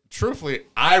truthfully,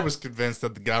 I was convinced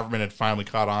that the government had finally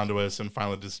caught on to us and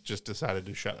finally just decided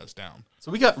to shut us down.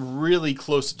 So we got really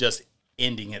close to just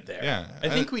ending it there. Yeah, I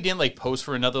think we didn't like post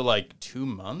for another like 2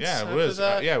 months. Yeah, it was.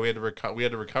 Yeah, we had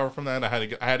to recover from that. I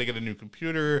had to get a new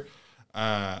computer.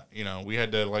 We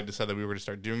had to decide that we were going to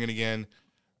start doing it again,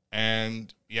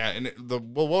 and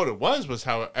what it was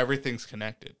how everything's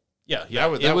connected. Yeah.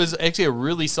 It was actually a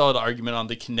really solid argument on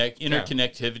the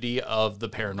interconnectivity of the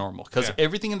paranormal, because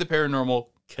everything in the paranormal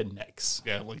connects.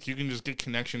 Yeah, like you can just get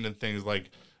connection to things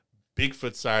like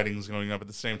Bigfoot sightings going up at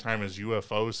the same time as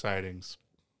UFO sightings.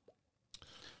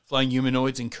 Flying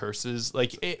humanoids and curses,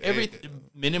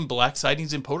 Men in Black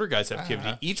sightings and poltergeist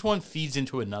activity. Each one feeds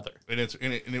into another, and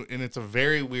it's a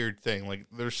very weird thing. Like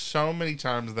there's so many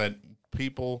times that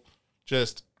people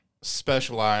just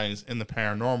specialize in the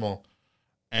paranormal,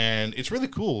 and it's really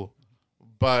cool.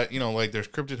 But there's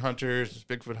cryptid hunters, there's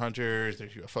Bigfoot hunters,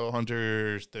 there's UFO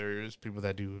hunters, there's people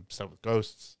that do stuff with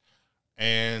ghosts,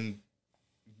 and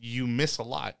you miss a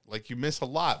lot. Like you miss a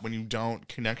lot when you don't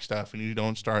connect stuff and you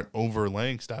don't start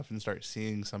overlaying stuff and start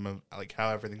seeing some of how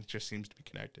everything just seems to be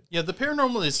connected. Yeah, the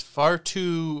paranormal is far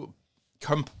too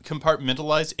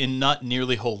compartmentalized and not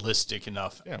nearly holistic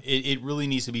enough. Yeah. It really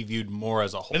needs to be viewed more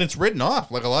as a whole. And it's written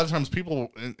off. Like a lot of times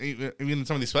people, even in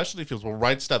some of these specialty fields, will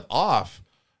write stuff off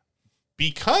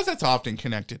because it's often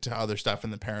connected to other stuff in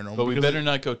the paranormal. But we better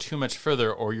not go too much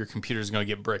further or your computer's going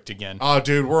to get bricked again. Oh,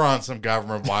 dude, we're on some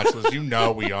government watch list. You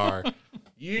know we are.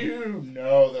 You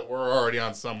know that we're already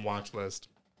on some watch list.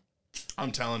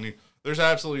 I'm telling you. There's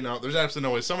absolutely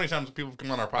no way. So many times people come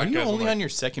on our podcast. Are you only on your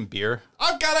second beer?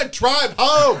 I've got to drive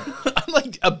home.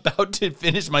 I'm about to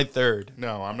finish my third.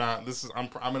 No, I'm not. I'm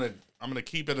gonna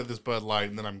keep it at this Bud Light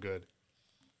and then I'm good.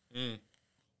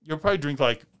 You'll probably drink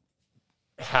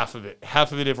half of it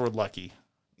if we're lucky.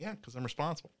 Yeah, because I'm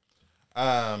responsible.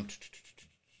 I'm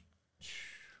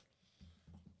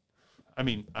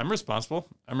responsible.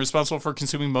 I'm responsible for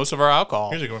consuming most of our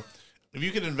alcohol. Here's a good one. If you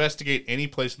could investigate any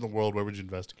place in the world, where would you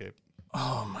investigate?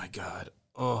 Oh my god,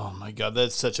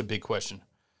 that's such a big question.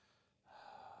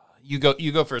 You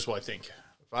go first. What I think.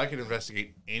 If I could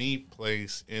investigate any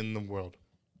place in the world,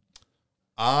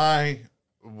 I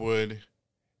would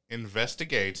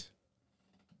investigate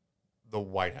the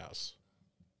White House.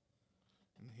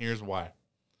 And here's why.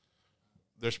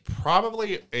 There's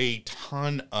probably a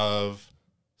ton of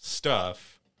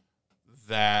stuff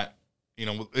that,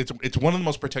 it's one of the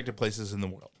most protected places in the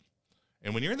world.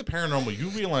 And when you're in the paranormal, you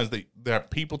realize that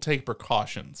people take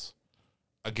precautions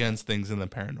against things in the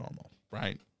paranormal,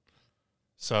 right?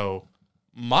 So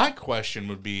my question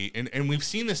would be, and we've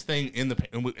seen this thing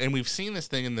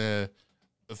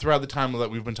throughout the time that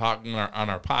we've been talking on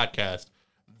our podcast,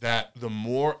 that the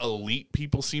more elite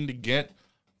people seem to get,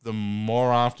 the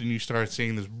more often you start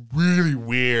seeing this really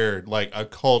weird,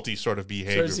 occulty sort of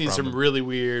behavior. Start seeing some really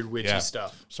weird witchy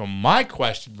stuff. So my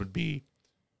question would be,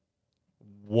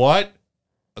 what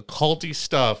occulty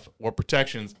stuff or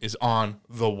protections is on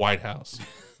the White House?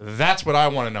 That's what I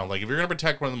want to know. If you're going to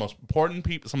protect one of the most important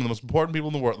people, some of the most important people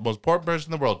in the world, the most important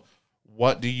person in the world,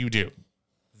 what do you do?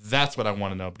 That's what I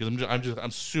want to know, because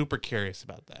I'm super curious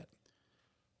about that.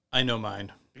 I know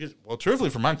mine. Truthfully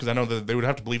for mine, because I know that they would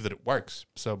have to believe that it works.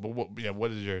 So, but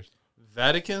what is yours?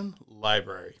 Vatican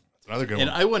Library. That's another good one.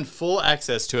 And I want full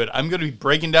access to it. I'm going to be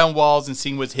breaking down walls and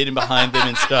seeing what's hidden behind them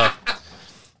and stuff.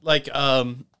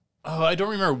 I don't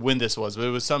remember when this was, but it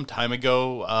was some time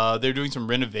ago. They're doing some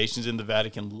renovations in the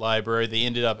Vatican Library. They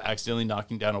ended up accidentally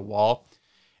knocking down a wall.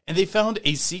 And they found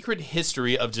a secret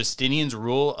history of Justinian's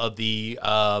rule of the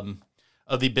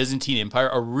Byzantine Empire,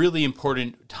 a really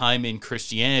important time in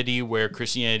Christianity where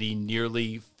Christianity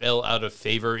nearly fell out of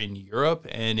favor in Europe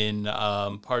and in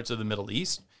parts of the Middle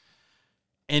East.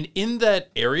 And in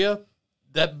that area,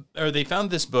 they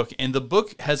found this book, and the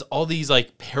book has all these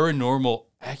paranormal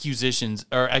accusations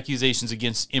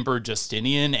against Emperor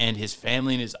Justinian and his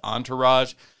family and his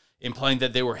entourage, implying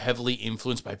that they were heavily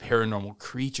influenced by paranormal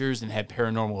creatures and had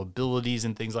paranormal abilities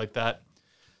and things like that.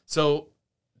 So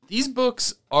these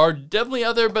books are definitely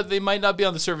out there, but they might not be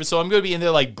on the surface. So I'm going to be in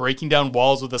there breaking down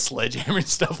walls with a sledgehammer and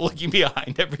stuff, looking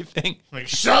behind everything.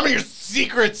 Show me your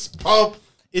secrets, Pope.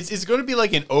 It's going to be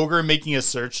like an ogre making a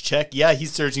search check. Yeah,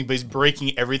 he's searching, but he's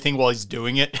breaking everything while he's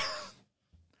doing it.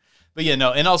 But yeah,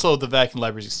 no, and also the Vatican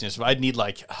Library is extensive. I'd need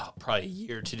like probably a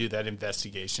year to do that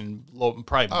investigation.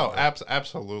 Probably more.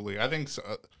 Absolutely. I think so.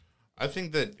 I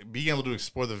think that being able to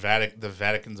explore the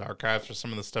Vatican's archives for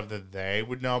some of the stuff that they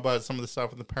would know about some of the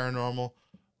stuff in the paranormal.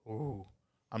 Ooh,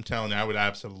 I'm telling you, I would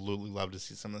absolutely love to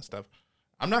see some of the stuff.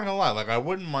 I'm not gonna lie, like I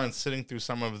wouldn't mind sitting through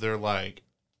some of their like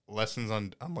lessons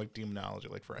on like demonology,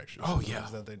 like for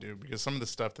exorcisms that they do, because some of the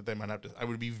stuff that they might have to, I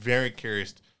would be very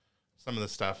curious. Some of the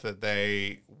stuff that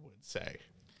they would say,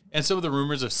 and some of the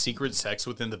rumors of secret sex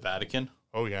within the Vatican.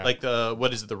 Oh yeah, like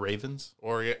what is it, the Ravens,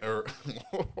 or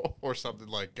or something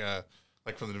like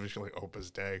from the division like Opus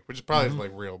Dei, which is probably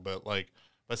like real, but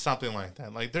something like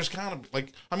that. Like there's kind of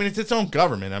like, I mean, it's its own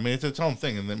government. I mean, it's its own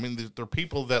thing, and I mean, there are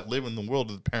people that live in the world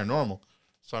of the paranormal.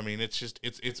 So I mean, it's just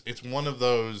it's one of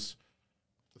those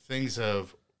things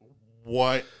of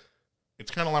what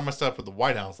it's kind of like my stuff with the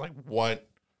White House, like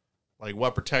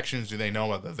what protections do they know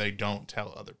about that they don't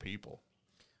tell other people?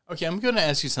 Okay, I'm going to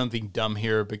ask you something dumb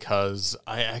here because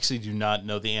I actually do not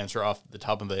know the answer off the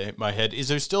top of my head. Is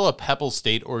there still a papal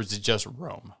state, or is it just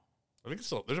Rome? I think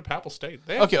there's a papal state.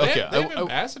 They have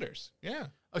ambassadors. Yeah.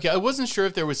 Okay, I wasn't sure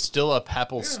if there was still a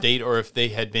papal state or if they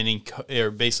had been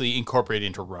basically incorporated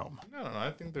into Rome. No.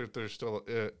 I think there's still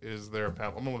is there a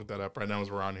papal. I'm going to look that up right now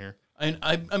as we're on here. And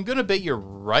I'm going to bet you're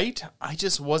right. I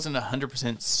just wasn't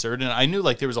 100% certain. I knew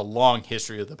like there was a long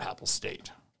history of the papal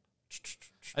state.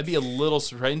 I'd be a little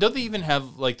surprised. And don't they even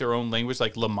have like their own language,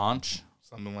 like La Manche?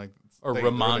 Something like or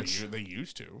Romanche. They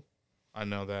used to. I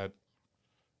know that.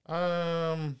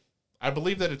 I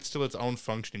believe that it's still its own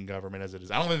functioning government as it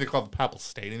is. I don't think they call it the papal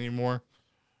state anymore.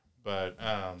 But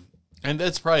and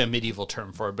that's probably a medieval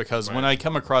term for it, because when I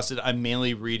come across it, I'm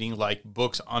mainly reading like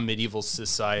books on medieval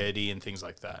society and things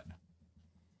like that.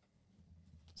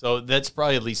 So that's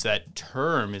probably, at least that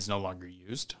term is no longer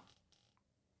used.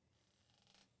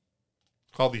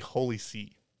 It's called the Holy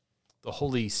See. The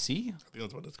Holy See? I think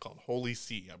that's what it's called. Holy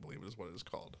See, I believe is what it is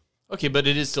called. Okay, but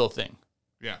it is still a thing.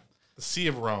 Yeah. The See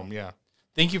of Rome, yeah.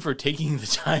 Thank you for taking the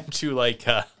time to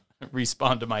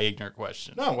respond to my ignorant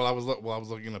question. No, I was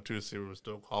looking up too to see what it was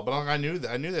still called, but I knew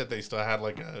that they still had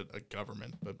like a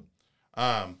government, but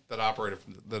that operated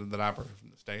from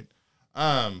the state.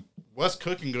 Wes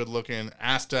Cooking Good Looking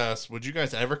asked us, would you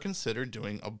guys ever consider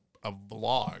doing a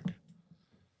vlog?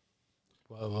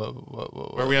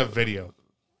 Whoa. Where we have video.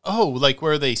 Oh, like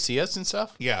where they see us and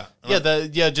stuff? Yeah.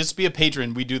 Just be a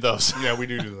patron. We do those. Yeah, we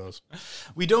do those.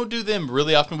 We don't do them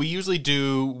really often. We usually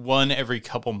do one every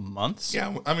couple months.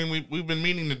 Yeah, I mean, we've been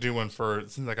meaning to do one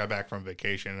since I got back from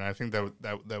vacation, and I think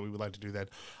that we would like to do that.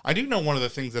 I do know one of the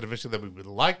things that eventually that we would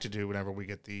like to do whenever we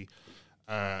get the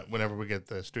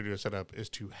studio set up is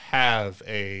to have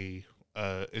a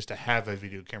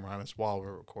video camera on us while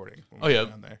we're recording. Oh yeah.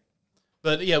 There.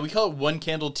 But yeah, we call it One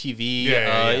Candle TV.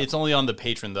 Yeah. It's only on the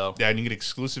Patreon though. Yeah, and you get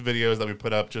exclusive videos that we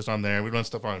put up just on there. We run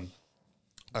stuff on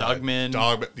Dogman,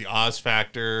 the Oz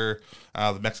Factor,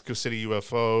 the Mexico City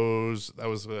UFOs. That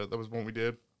was one we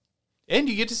did. And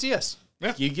you get to see us.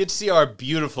 Yeah, you get to see our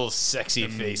beautiful, sexy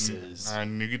faces,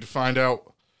 and you get to find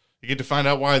out.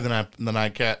 Why the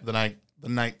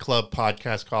nightclub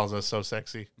podcast calls us so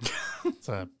sexy. It's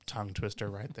a tongue twister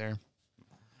right there.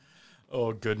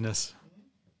 Oh goodness.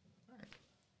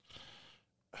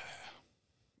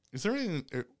 Is there anything?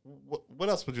 What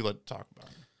else would you like to talk about?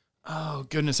 Oh,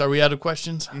 goodness. Are we out of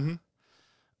questions? Mm-hmm.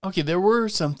 Okay, there were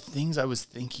some things I was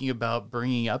thinking about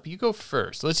bringing up. You go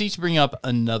first. Let's each bring up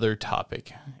another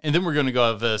topic. And then we're going to go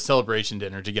have a celebration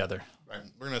dinner together. Right.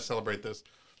 We're going to celebrate this.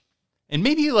 And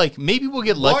maybe we'll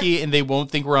get lucky and they won't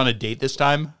think we're on a date this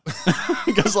time.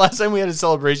 Because last time we had a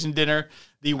celebration dinner,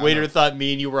 the waiter thought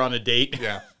me and you were on a date.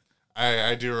 Yeah.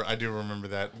 I do remember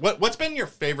that. What's been your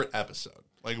favorite episode?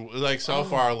 Like so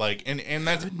far, and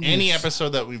that's any episode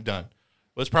that we've done.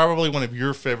 Was probably one of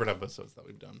your favorite episodes that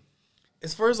we've done.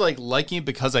 As far as liking it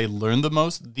because I learned the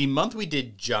most, the month we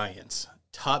did Giants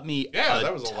taught me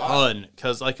that was a ton.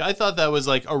 Because I thought that was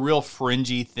a real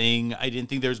fringy thing. I didn't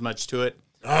think there was much to it.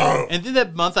 Oh. And then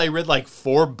that month I read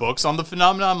 4 books on the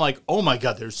phenomenon. I'm like, oh my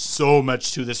God, there's so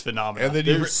much to this phenomenon. And then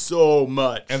there's so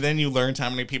much. And then you learned how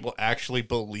many people actually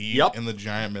believe in the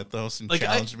giant mythos and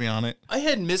challenged me on it. I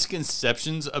had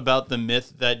misconceptions about the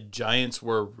myth that giants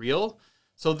were real.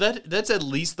 So that's at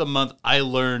least the month I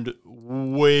learned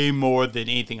way more than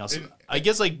anything else. I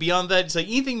guess beyond that, it's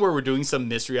anything where we're doing some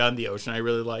mystery out in the ocean I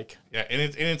really like. Yeah, and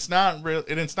it's not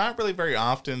really very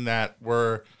often that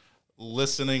we're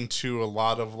listening to a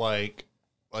lot of like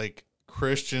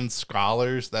Christian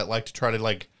scholars that like to try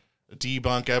to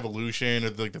debunk evolution or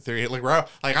the theory.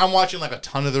 I'm watching a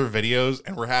ton of their videos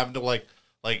and we're having to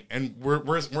and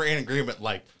we're in agreement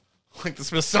Like the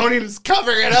Smithsonian is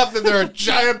covering it up, and there are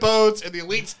giant boats, and the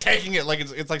elite's taking it. Like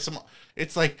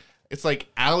it's like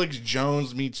Alex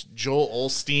Jones meets Joel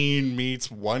Osteen meets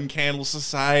One Candle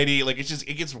Society. Like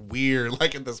it gets weird.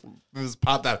 Like in this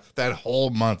pop that whole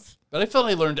month. But I felt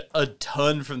I learned a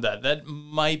ton from that. That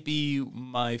might be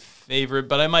my favorite,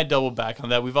 but I might double back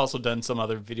on that. We've also done some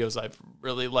other videos I've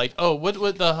really liked. Oh, what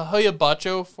the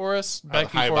Hayabacho Forest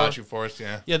back before? Hayabacho Forest,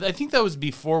 yeah. Yeah, I think that was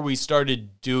before we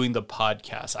started doing the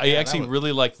podcast. I actually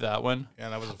really liked that one. Yeah,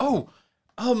 that was.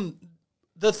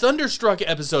 The Thunderstruck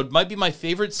episode might be my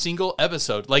favorite single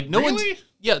episode. Like no Really? one's.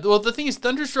 Yeah, well, the thing is,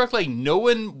 Thunderstruck, like no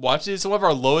one watches. It's one of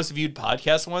our lowest viewed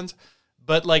podcast ones.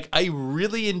 But, like, I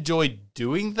really enjoyed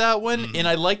doing that one, and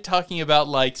I like talking about,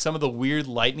 like, some of the weird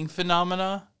lightning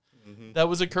phenomena that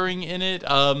was occurring in it.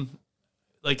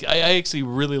 Like, I actually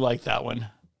really like that one.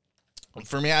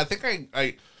 For me, I think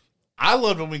I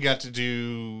loved when we got to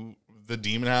do the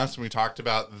Demon House, and we talked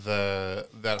about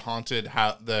that haunted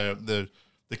house,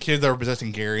 the kids that were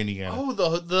possessing Gary, Indiana. Oh,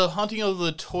 the haunting of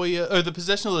the Toya, or the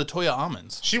possession of the Toya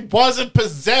almonds. She wasn't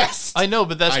possessed. I know,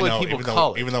 but that's what people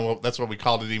call it. Even though that's what we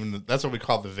called it. That's what we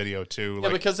called the video too. Yeah,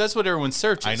 like, because that's what everyone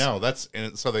searches. I know.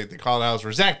 So they call it out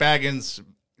where Zach Baggins,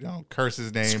 curse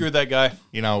his name. Screw that guy.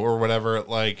 Or whatever.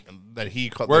 Like that he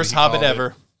called. Worst Hobbit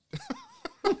ever.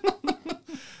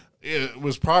 It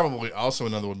was probably also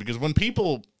another one because when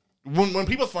people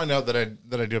find out that I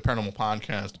do a paranormal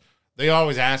podcast, they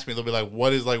always ask me. They'll be like,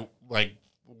 "What is like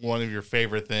one of your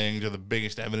favorite things or the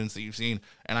biggest evidence that you've seen?"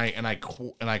 And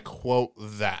I quote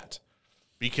that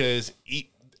because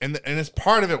and it's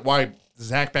part of it why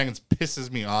Zach Baggins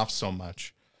pisses me off so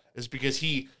much is because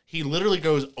he literally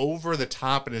goes over the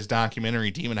top in his documentary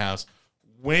Demon House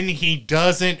when he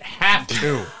doesn't have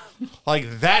to.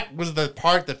 Like that was the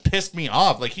part that pissed me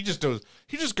off. Like he just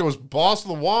goes balls to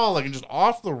the wall, like and just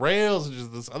off the rails and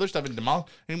just this other stuff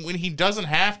and when he doesn't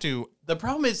have to. The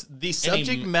problem is the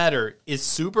subject matter is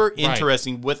super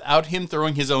interesting without him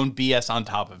throwing his own BS on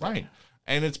top of it. Right.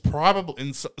 And it's probably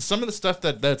in some of the stuff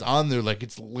that's on there, like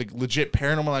it's like legit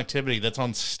paranormal activity that's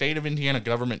on state of Indiana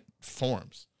government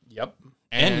forms. Yep.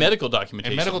 And medical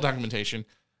documentation.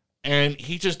 And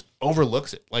he just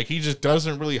overlooks it. Like he just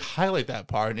doesn't really highlight that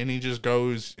part, and he just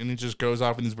goes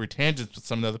off in these weird tangents with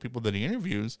some of the other people that he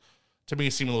interviews to make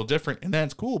it seem a little different, and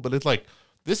that's cool. But it's like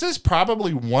this is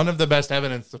probably one of the best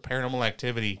evidence of paranormal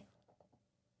activity,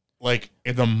 like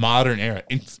in the modern era,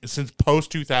 since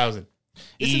post 2000.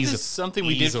 Isn't this something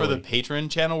we did for the Patreon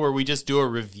channel where we just do a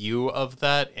review of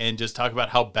that and just talk about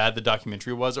how bad the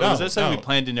documentary was? Or was that something we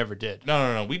planned and never did?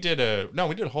 No. We did a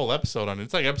whole episode on it.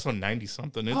 It's like episode 90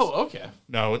 something. Okay.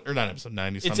 No, or not episode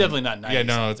 90 something. It's definitely not 90. Yeah,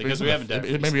 no, because we haven't done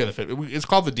it. It may be other fit. It's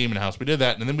called The Demon House. We did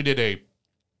that, and then we did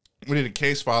a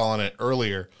case file on it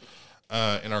earlier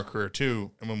in our career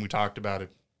too. And when we talked about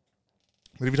it,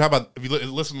 but if you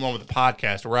listen along with the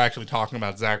podcast, we're actually talking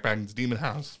about Zach Baggins' Demon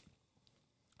House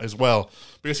as well,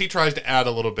 because he tries to add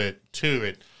a little bit to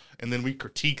it, and then we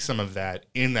critique some of that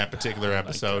in that particular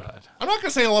episode. I'm not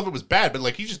gonna say all of it was bad, but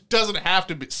like he just doesn't have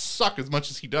to suck as much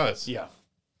as he does. Yeah.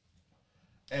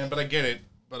 But I get it.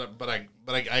 But I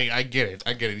get it.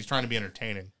 I get it. He's trying to be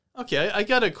entertaining. Okay, I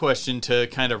got a question to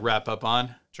kind of wrap up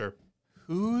on. Sure.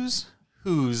 Who's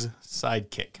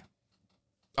sidekick?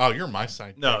 Oh, you're my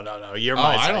sidekick. No. You're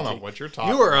my sidekick. I don't know what you're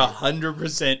talking about. You are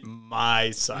 100% my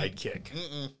sidekick.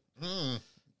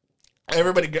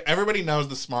 Everybody knows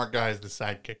the smart guy is the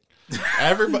sidekick.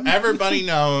 Everybody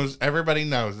knows.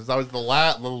 It's always the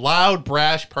loud,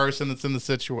 brash person that's in the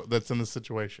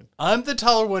situation. I'm the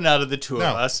taller one out of the two of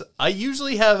us. I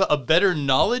usually have a better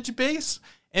knowledge base,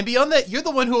 and beyond that, you're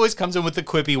the one who always comes in with the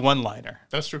quippy one-liner.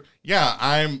 That's true. Yeah,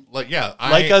 I'm like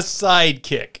a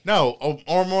sidekick. No,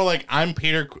 or more like I'm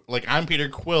Peter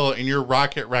Quill and you're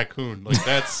Rocket Raccoon. Like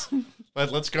that's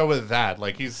let's go with that.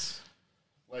 Like he's.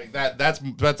 Like that's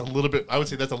a little bit. I would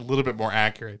say that's a little bit more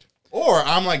accurate. Or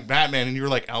I'm like Batman and you're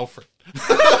like Alfred.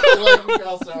 Like we can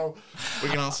also.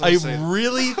 I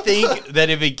really think that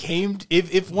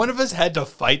if one of us had to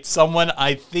fight someone,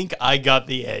 I think I got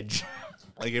the edge.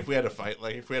 Like if we had to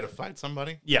fight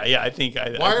somebody. Yeah. I think.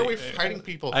 Why are we fighting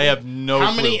people? I have no.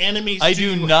 How clue. many enemies? I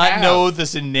do not know the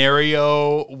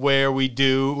scenario where we'd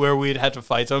have to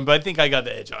fight someone, but I think I got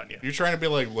the edge on you. You're trying to be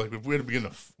like if we had to begin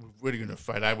a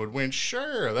fight, I would win.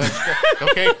 Sure, that's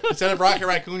okay. Instead of Rocket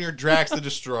Raccoon, you're Drax the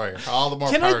Destroyer. All the more.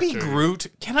 Can power I be to Groot?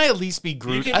 Can I at least be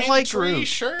Groot? You can I like tree, Groot.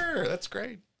 Sure, that's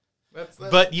great.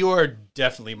 But you are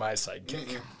definitely my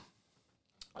sidekick.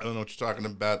 I don't know what you're talking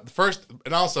about. The first,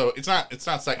 and also, it's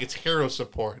it's hero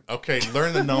support. Okay,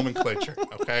 learn the nomenclature.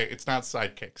 Okay, it's not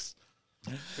sidekicks.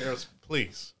 Heroes,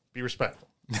 please be respectful.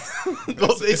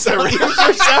 Well, you're sounding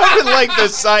like the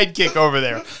sidekick over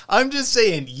there. I'm just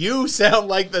saying, you sound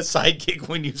like the sidekick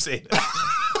when you say that.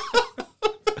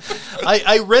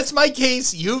 I rest my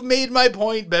case. You've made my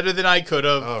point better than I could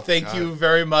have. Oh, Thank God. you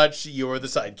very much. You're the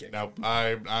sidekick. No,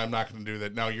 I'm not going to do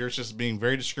that. No, you're just being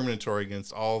very discriminatory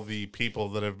against all the people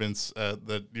that have been,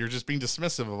 that you're just being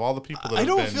dismissive of all the people that I have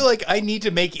don't been. feel like I need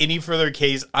to make any further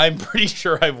case. I'm pretty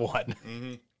sure I've won.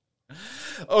 Mm-hmm.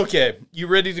 Okay, you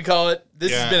ready to call it?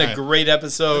 This has been a great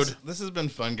episode. This has been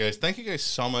fun, guys. Thank you guys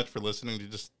so much for listening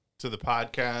to the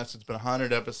podcast. It's been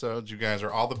 100 episodes. You guys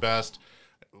are all the best.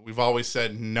 We've always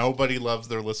said nobody loves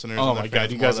their listeners. Oh and their my God,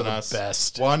 fans you more guys are than the us.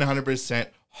 best. 100%.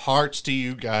 Hearts to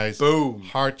you guys. Boom.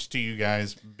 Hearts to you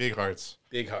guys. Big hearts.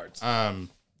 Big hearts.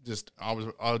 Just always,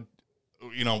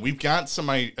 we've got some,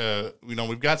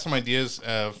 we've got some ideas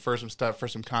for some stuff, for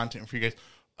some content for you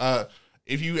guys.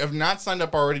 If you have not signed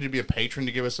up already to be a patron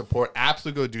to give us support,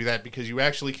 absolutely go do that, because you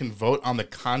actually can vote on the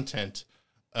content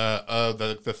of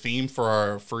the theme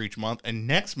for each month. And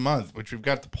next month, which we've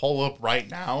got the poll up right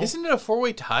now, Isn't it a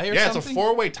 4-way tie or yeah, something? it's a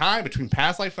 4-way tie between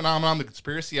Past Life Phenomenon, The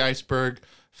Conspiracy Iceberg,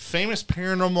 Famous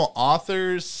Paranormal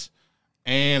Authors,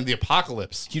 and The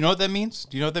Apocalypse. Do you know what that means?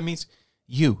 Do you know what that means?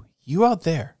 You out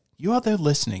there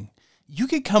listening, you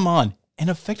could come on and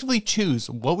effectively choose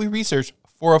what we research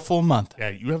for a full month. Yeah,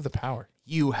 you have the power.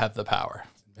 You have the power.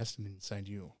 It's invested inside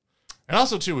you. And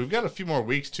also, too, we've got a few more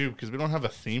weeks, too, because we don't have a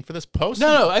theme for this post.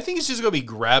 No, I think it's just going to be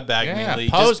grab bag mainly.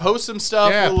 Post, just post some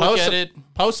stuff. We'll look at it.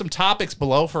 Post some topics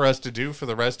below for us to do for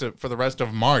the rest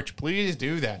of March. Please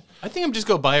do that. I think I'm just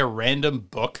going to buy a random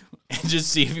book and just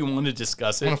see if you want to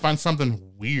discuss I want it. to find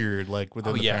something weird like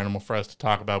within the yeah. paranormal for us to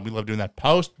talk about. We love doing that.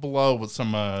 Post below with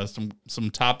some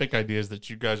topic ideas that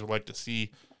you guys would like to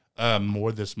see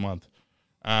more this month.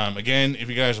 Again, if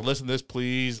you guys are listening to this,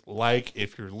 please like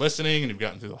if you're listening and you've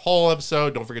gotten through the whole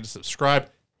episode. Don't forget to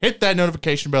subscribe. Hit that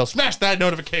notification bell. Smash that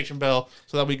notification bell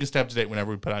so that we can stay up to date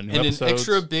whenever we put out new episodes. And an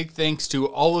extra big thanks to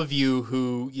all of you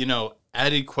who,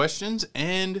 added questions.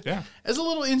 And as a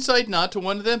little inside nod to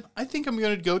one of them, I think I'm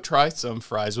going to go try some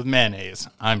fries with mayonnaise.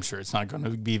 I'm sure it's not going to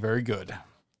be very good.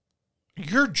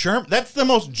 You're German. That's the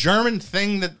most German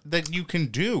thing that you can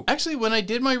do. Actually, when I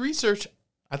did my research,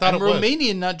 I thought I'm it was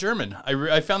Romanian, not German.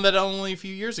 I found that out only a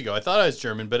few years ago. I thought I was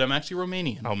German, but I'm actually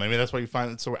Romanian. Oh, maybe that's why you find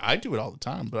it. So I do it all the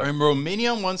time. But I'm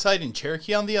Romania on one side and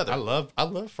Cherokee on the other. I love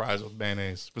fries with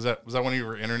mayonnaise. Was that one of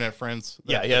your internet friends?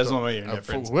 Yeah, that's one of my internet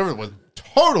friends. Whoever was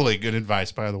totally good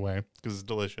advice, by the way, because it's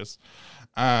delicious.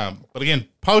 But again,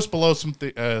 post below some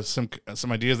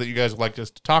ideas that you guys would like us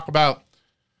to talk about.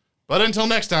 But until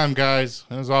next time, guys,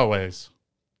 as always,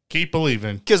 keep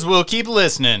believing. Because we'll keep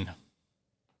listening.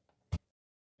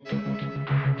 Thank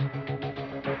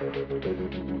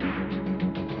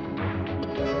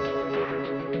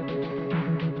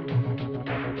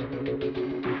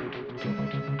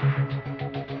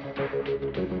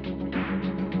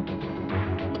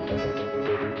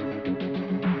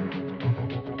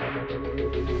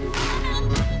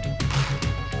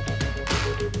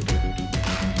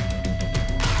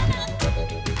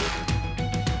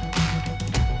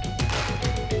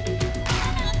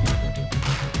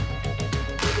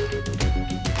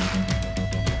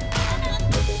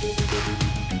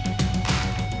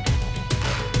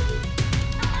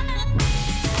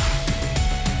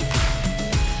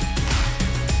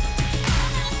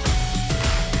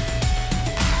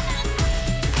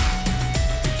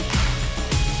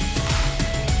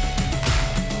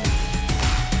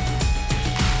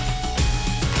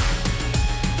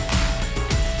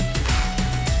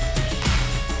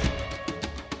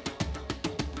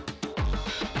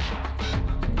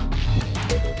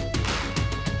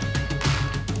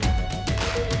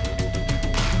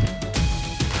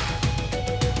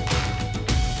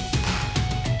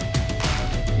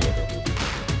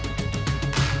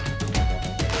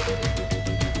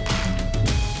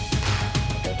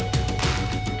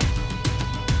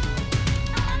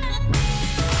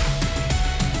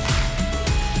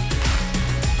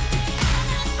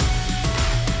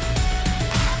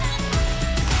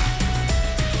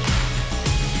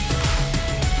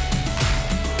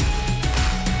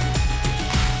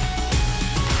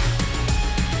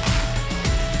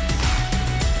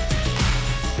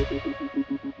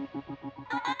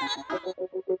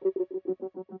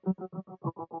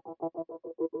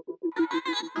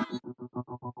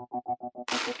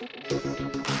you.